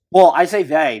 Well, I say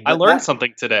they. I learned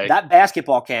something today. That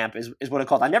basketball camp is what it's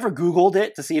called. I never Googled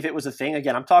it to see if it was a thing.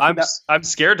 Again, I'm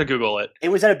scared to Google it. It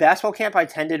was at a basketball camp I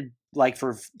attended like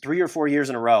for 3 or 4 years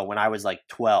in a row when I was like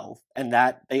 12. And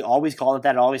that they always called it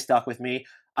that. It always stuck with me.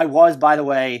 I was, by the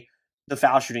way, the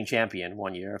foul shooting champion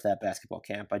one year of that basketball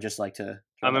camp. I just like to.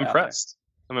 I'm impressed.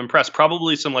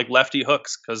 Probably some like lefty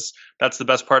hooks because that's the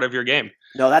best part of your game.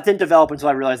 No, that didn't develop until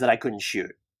I realized that I couldn't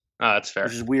shoot. That's fair.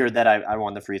 Which is weird that I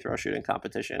won the free throw shooting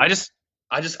competition.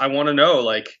 I want to know,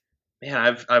 like,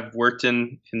 man, I've worked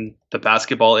in the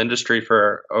basketball industry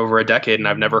for over a decade and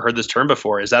I've never heard this term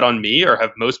before. Is that on me or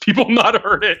have most people not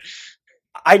heard it?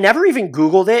 I never even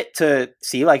Googled it to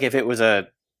see like if it was a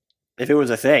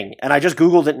thing. And I just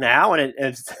Googled it now and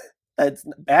it's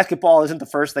basketball isn't the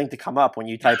first thing to come up when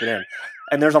you type it in.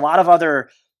 And there's a lot of other,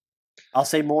 I'll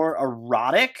say more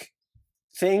erotic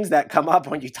things that come up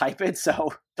when you type it,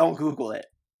 so don't Google it.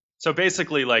 So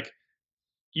basically, like,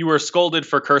 you were scolded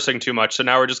for cursing too much, so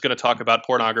now we're just going to talk about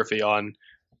pornography on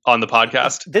the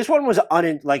podcast. This one was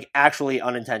actually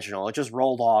unintentional. It just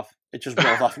rolled off It just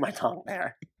rolled off my tongue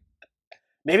there.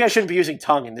 Maybe I shouldn't be using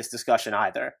tongue in this discussion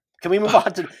either. Can we move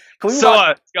on to?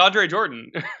 DeAndre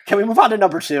Jordan. Can we move on to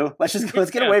number 2? Let's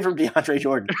get away from DeAndre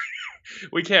Jordan.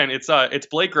 We can. It's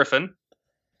Blake Griffin.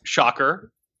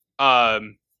 Shocker. A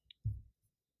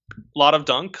lot of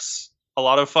dunks. A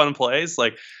lot of fun plays.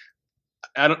 Like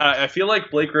I feel like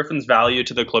Blake Griffin's value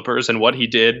to the Clippers and what he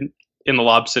did in the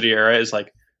Lob City era is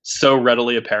like so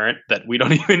readily apparent that we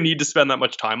don't even need to spend that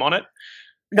much time on it.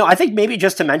 No, I think maybe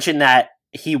just to mention that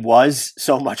he was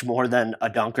so much more than a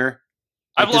dunker.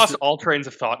 I've lost all trains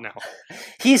of thought now.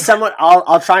 He's someone.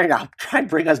 I'll try and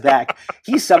bring us back.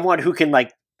 He's someone who can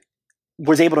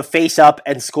was able to face up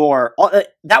and score.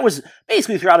 That was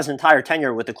basically throughout his entire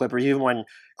tenure with the Clippers, even when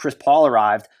Chris Paul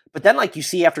arrived. But then, you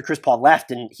see after Chris Paul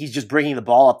left, and he's just bringing the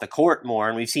ball up the court more,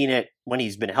 and we've seen it when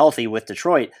he's been healthy with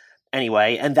Detroit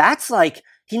anyway. And that's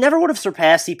he never would have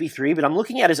surpassed CP3, but I'm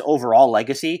looking at his overall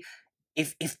legacy.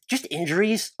 If just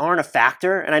injuries aren't a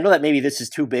factor, and I know that maybe this is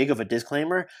too big of a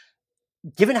disclaimer,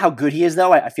 given how good he is,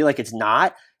 though, I feel like it's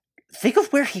not. Think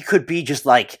of where he could be just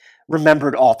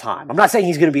remembered all time. I'm not saying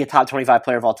he's going to be a top 25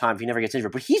 player of all time if he never gets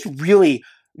injured, but he's really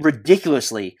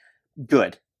ridiculously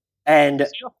good. And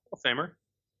is he a Hall of Famer?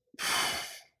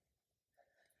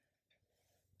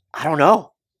 I don't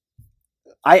know.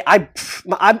 I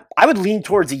would lean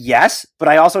towards a yes, but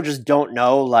I also just don't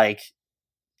know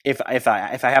if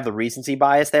I have the recency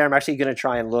bias there. I'm actually going to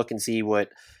try and look and see what.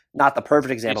 Not the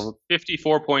perfect example.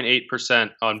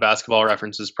 54.8% on Basketball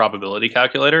Reference's probability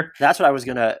calculator. That's what I was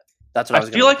gonna. I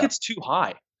feel like it's too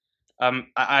high.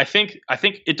 I think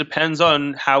it depends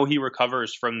on how he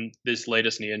recovers from this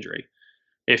latest knee injury.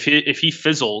 If he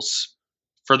fizzles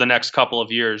for the next couple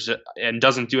of years and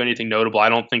doesn't do anything notable, I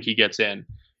don't think he gets in.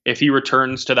 If he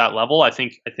returns to that level, I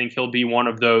think he'll be one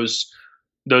of those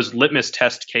litmus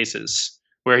test cases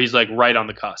where he's right on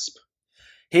the cusp.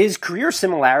 His career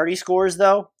similarity scores,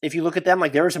 though, if you look at them,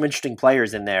 there are some interesting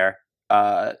players in there.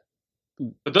 But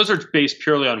those are based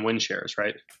purely on win shares,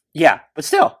 right? Yeah, but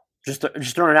still, just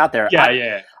throwing it out there.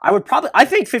 Yeah. I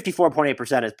think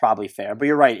 54.8% is probably fair, but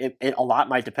you're right. A lot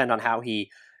might depend on how he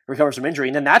recovers from injury,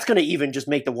 and then that's going to even just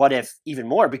make the what if even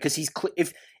more because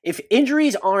if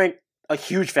injuries aren't a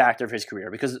huge factor of his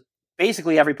career, because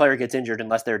basically every player gets injured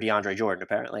unless they're DeAndre Jordan,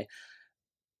 apparently.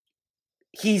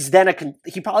 He's then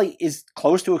he probably is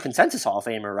close to a consensus Hall of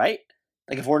Famer, right?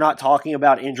 If we're not talking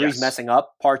about injuries messing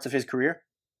up parts of his career.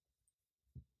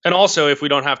 And also, if we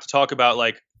don't have to talk about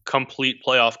complete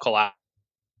playoff collapse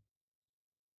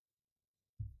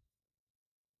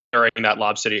during that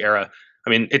Lob City era, I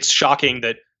mean, it's shocking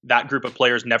that group of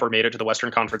players never made it to the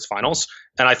Western Conference Finals.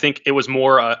 And I think it was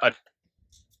more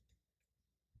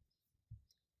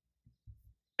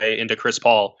into Chris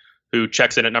Paul, who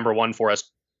checks in at number 1 for us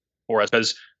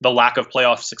because the lack of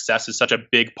playoff success is such a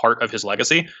big part of his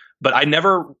legacy. But I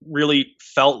never really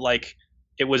felt like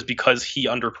it was because he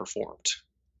underperformed.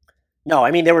 No,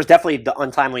 I mean, there was definitely the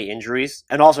untimely injuries.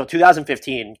 And also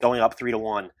 2015 going up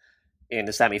 3-1 in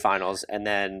the semifinals and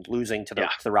then losing to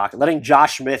the Rockets. Letting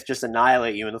Josh Smith just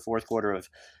annihilate you in the fourth quarter of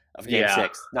Game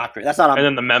 6. Not great. That's not. And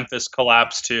then the Memphis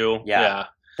collapse too. Yeah.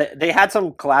 They had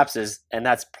some collapses, and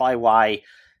that's probably why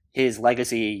his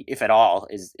legacy, if at all,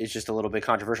 is just a little bit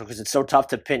controversial because it's so tough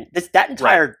to pin. That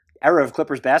entire era of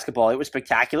Clippers basketball, it was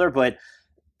spectacular, but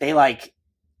they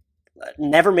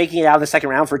never making it out of the second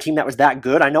round for a team that was that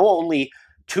good. I know only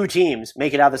 2 teams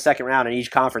make it out of the second round in each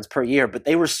conference per year, but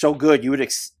they were so good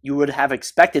you would have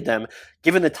expected them,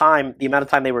 given the amount of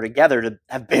time they were together, to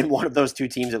have been one of those 2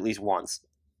 teams at least once.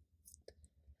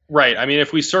 Right. I mean,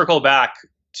 if we circle back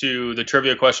to the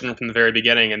trivia question from the very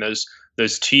beginning and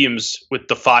those teams with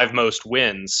the 5 most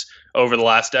wins over the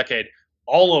last decade,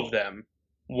 all of them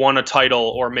won a title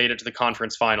or made it to the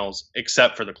conference finals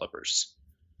except for the Clippers.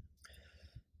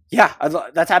 Yeah,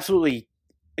 that's absolutely.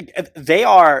 They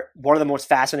are one of the most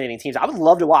fascinating teams. I would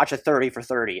love to watch a 30 for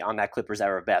 30 on that Clippers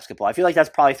era of basketball. I feel like that's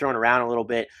probably thrown around a little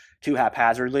bit too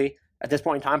haphazardly at this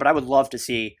point in time, but I would love to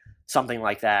see something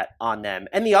like that on them.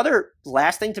 And the other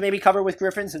last thing to maybe cover with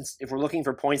Griffin, since if we're looking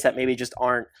for points that maybe just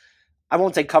aren't, I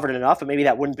won't say covered enough, but maybe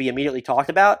that wouldn't be immediately talked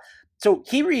about. So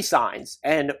he resigns,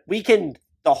 and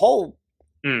the whole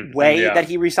way that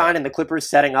he resigned and the Clippers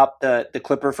setting up the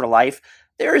Clipper for life,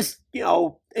 there's,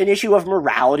 an issue of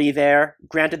morality there.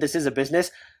 Granted, this is a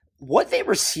business. What they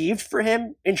received for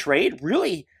him in trade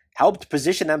really helped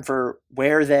position them for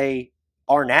where they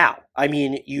are now. I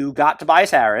mean, you got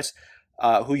Tobias Harris,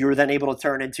 who you were then able to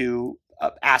turn into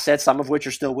assets, some of which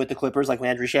are still with the Clippers, like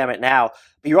Landry Shamet now.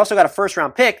 But you also got a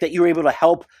first-round pick that you were able to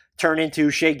help turn into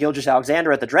Shai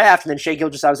Gilgeous-Alexander at the draft, and then Shai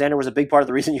Gilgeous-Alexander was a big part of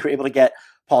the reason you were able to get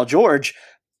Paul George.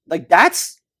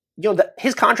 That's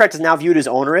his contract is now viewed as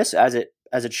onerous, as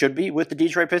it should be with the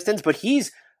Detroit Pistons, but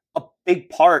he's a big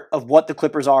part of what the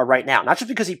Clippers are right now. Not just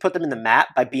because he put them in the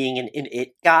map by being an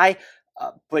it guy,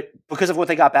 but because of what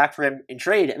they got back for him in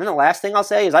trade. And then the last thing I'll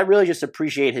say is I really just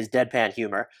appreciate his deadpan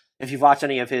humor. If you've watched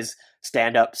any of his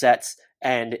stand-up sets,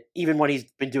 and even when he's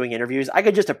been doing interviews, I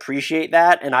could just appreciate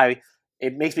that. And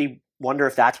it makes me wonder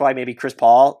if that's why maybe Chris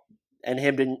Paul and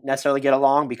him didn't necessarily get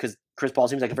along, because Chris Paul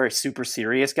seems like a very super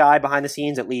serious guy behind the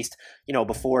scenes, at least,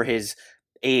 before his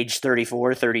age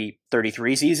 34, 30,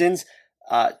 33 seasons.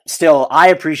 Still, I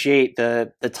appreciate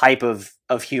the type of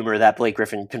humor that Blake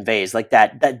Griffin conveys, like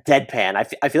that deadpan.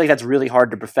 I feel like that's really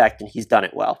hard to perfect, and he's done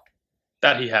it well.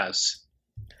 That he has.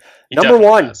 Number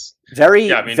one, very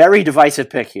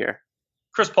divisive pick here.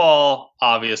 Chris Paul,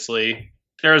 obviously.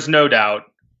 There's no doubt.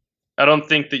 I don't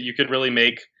think that you could really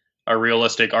make a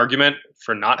realistic argument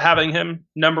for not having him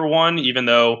number one, even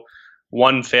though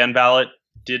one fan ballot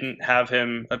didn't have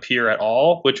him appear at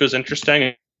all, which was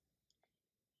interesting.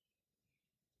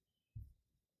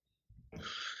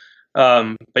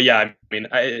 But yeah, I mean,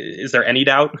 is there any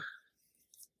doubt?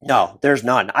 No, there's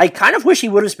none. I kind of wish he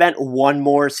would have spent one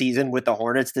more season with the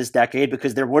Hornets this decade,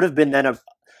 because there would have been then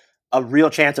a real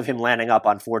chance of him landing up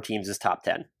on 4 teams as top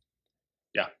 10.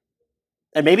 Yeah.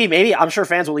 And maybe I'm sure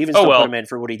fans will even still put him in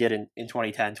for what he did in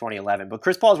 2010, 2011. But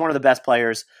Chris Paul is one of the best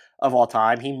players of all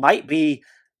time. He might be,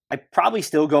 I'd probably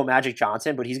still go Magic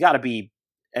Johnson, but he's got to be,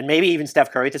 and maybe even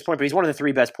Steph Curry at this point, but he's one of the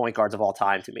 3 best point guards of all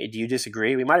time to me. Do you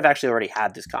disagree? We might have actually already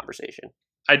had this conversation.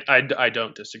 I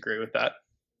don't disagree with that.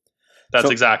 That's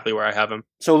exactly where I have him.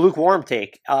 So lukewarm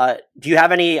take. Do you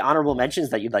have any honorable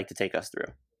mentions that you'd like to take us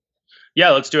through?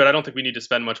 Yeah, let's do it. I don't think we need to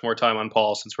spend much more time on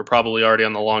Paul, since we're probably already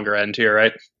on the longer end here,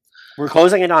 right? We're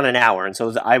closing in on an hour, and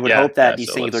so I would hope that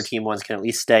these singular team ones can at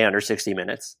least stay under 60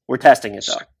 minutes. We're testing it,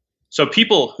 though. So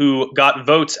people who got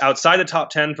votes outside the top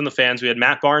 10 from the fans, we had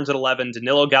Matt Barnes at 11,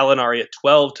 Danilo Gallinari at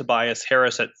 12, Tobias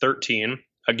Harris at 13.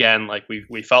 Again, like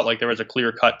we felt like there was a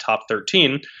clear-cut top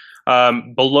 13.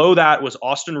 Below that was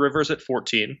Austin Rivers at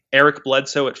 14, Eric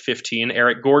Bledsoe at 15,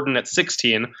 Eric Gordon at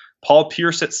 16, Paul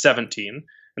Pierce at 17.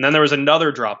 And then there was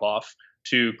another drop-off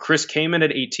to Chris Kaman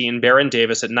at 18, Baron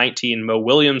Davis at 19, Mo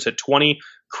Williams at 20,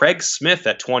 Craig Smith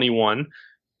at 21,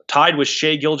 tied with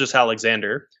Shai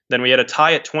Gilgeous-Alexander. Then we had a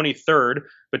tie at 23rd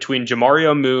between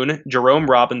Jamario Moon, Jerome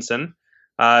Robinson.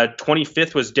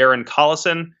 25th was Darren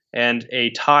Collison, and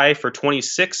a tie for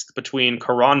 26th between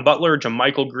Caron Butler,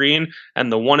 JaMychal Green, and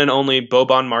the one and only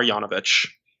Boban Marjanovic.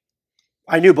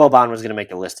 I knew Boban was going to make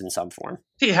the list in some form.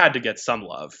 He had to get some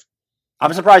love.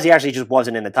 I'm surprised he actually just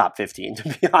wasn't in the top 15,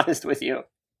 to be honest with you.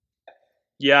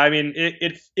 Yeah, I mean,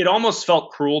 it almost felt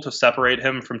cruel to separate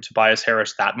him from Tobias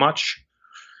Harris that much.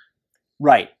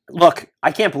 Right. Look,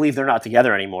 I can't believe they're not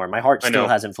together anymore. My heart still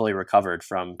hasn't fully recovered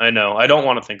from... I know. I don't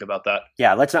want to think about that.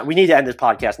 Yeah, we need to end this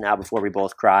podcast now before we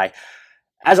both cry.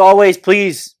 As always,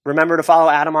 please remember to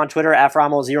follow Adam on Twitter at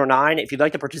Frommel09. If you'd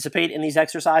like to participate in these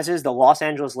exercises, the Los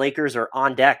Angeles Lakers are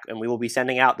on deck, and we will be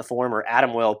sending out the form, or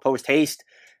Adam will, post haste.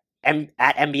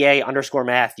 At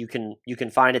NBA_math. You can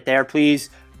find it there.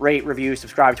 Please rate, review,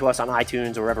 subscribe to us on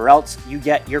iTunes or wherever else you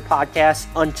get your podcasts.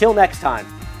 Until next time,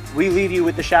 we leave you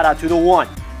with the shout out to the one,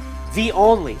 the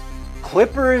only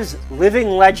Clippers living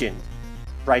legend,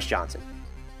 Bryce Johnson.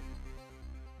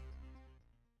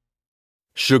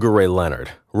 Sugar Ray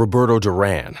Leonard, Roberto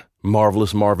Duran,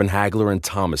 Marvelous Marvin Hagler, and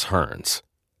Thomas Hearns.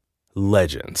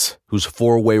 Legends, whose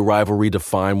 4-way rivalry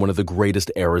defined one of the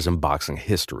greatest eras in boxing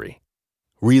history.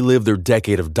 Relive their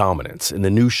decade of dominance in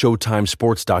the new Showtime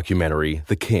sports documentary,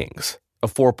 The Kings, a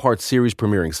 4-part series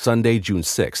premiering Sunday, June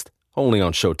 6th, only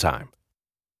on Showtime.